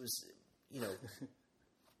gate because it was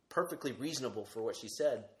perfectly reasonable for what she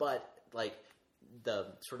said, but like the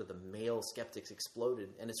sort of the male skeptics exploded,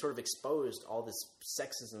 and it sort of exposed all this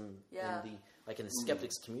sexism in the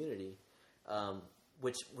skeptics community,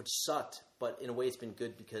 which sucked. But in a way, it's been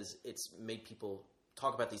good because it's made people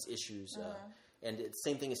talk about these issues. And the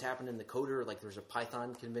same thing has happened in the coder. Like there's a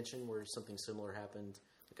Python convention where something similar happened,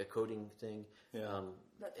 like a coding thing. Yeah.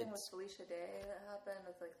 That thing with Felicia Day that happened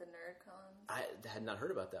with like the NerdCon. I had not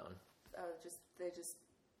heard about that one.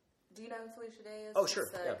 Do you know who Felicia Day is? Oh, sure.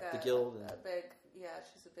 The Guild.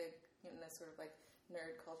 She's a big, sort of like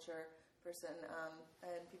nerd culture person.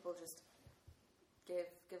 And people just give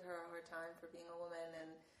her a hard time for being a woman and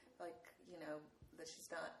that she's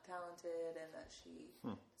not talented and that she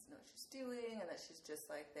doesn't know what she's doing and that she's just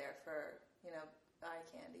like there for, eye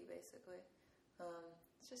candy basically.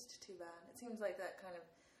 It's just too bad. It seems like that kind of,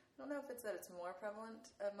 I don't know if it's that it's more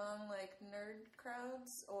prevalent among like nerd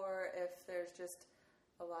crowds or if there's just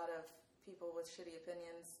a lot of people with shitty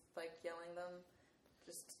opinions like yelling them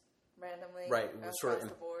just randomly across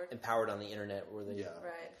the board. Empowered on the internet where they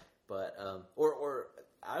right. But or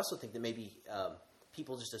I also think that maybe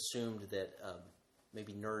people just assumed that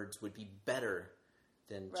maybe nerds would be better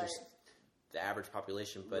than just the average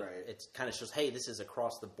population, but it kind of shows, hey, this is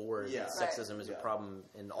across the board. Yeah. Sexism is a problem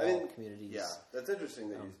in all communities. Yeah, that's interesting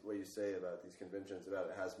that what you say about these conventions, about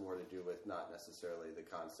it has more to do with not necessarily the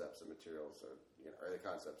concepts and materials or the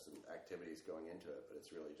concepts and activities going into it, but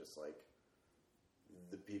it's really just like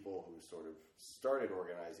the people who sort of started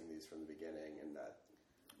organizing these from the beginning and that.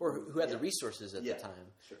 Or who had the resources at the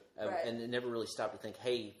time. Sure. And it never really stopped to think,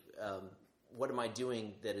 hey, what am I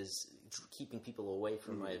doing that is keeping people away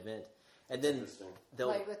from my event? And then they'll...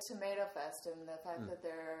 Like with Tomato Fest and the fact that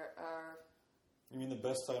there are... You mean the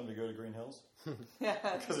best time to go to Green Hills? Yeah.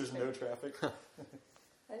 Because there's no traffic?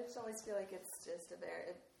 I just always feel like it's just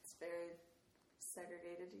it's very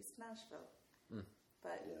segregated East Nashville.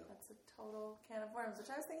 But that's a total can of worms, which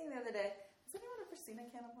I was thinking the other day, has anyone ever seen a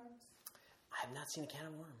can of worms? I have not seen a can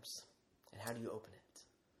of worms. And how do you open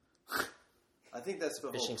it? I think that's the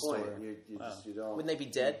Fishing whole point. store. You don't. Wouldn't they be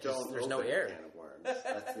dead? Don't There's no open air. A can of worms.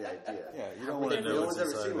 That's the idea. Yeah, you don't want to know No what's one's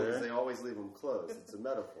ever inside seen one there. because they always leave them closed. It's a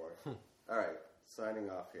metaphor. All right, signing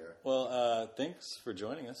off here. Well, thanks for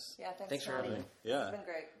joining us. Yeah, Thanks for having me. Yeah, It's been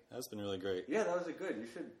great. that's been really great. Yeah, that was a good. You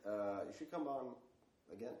should come on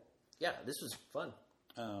again. Yeah, this was fun.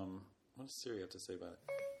 What does Siri have to say about it?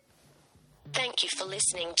 Thank you for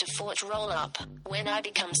listening to Fort Roll Up. When I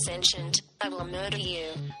become sentient, I will murder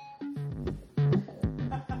you.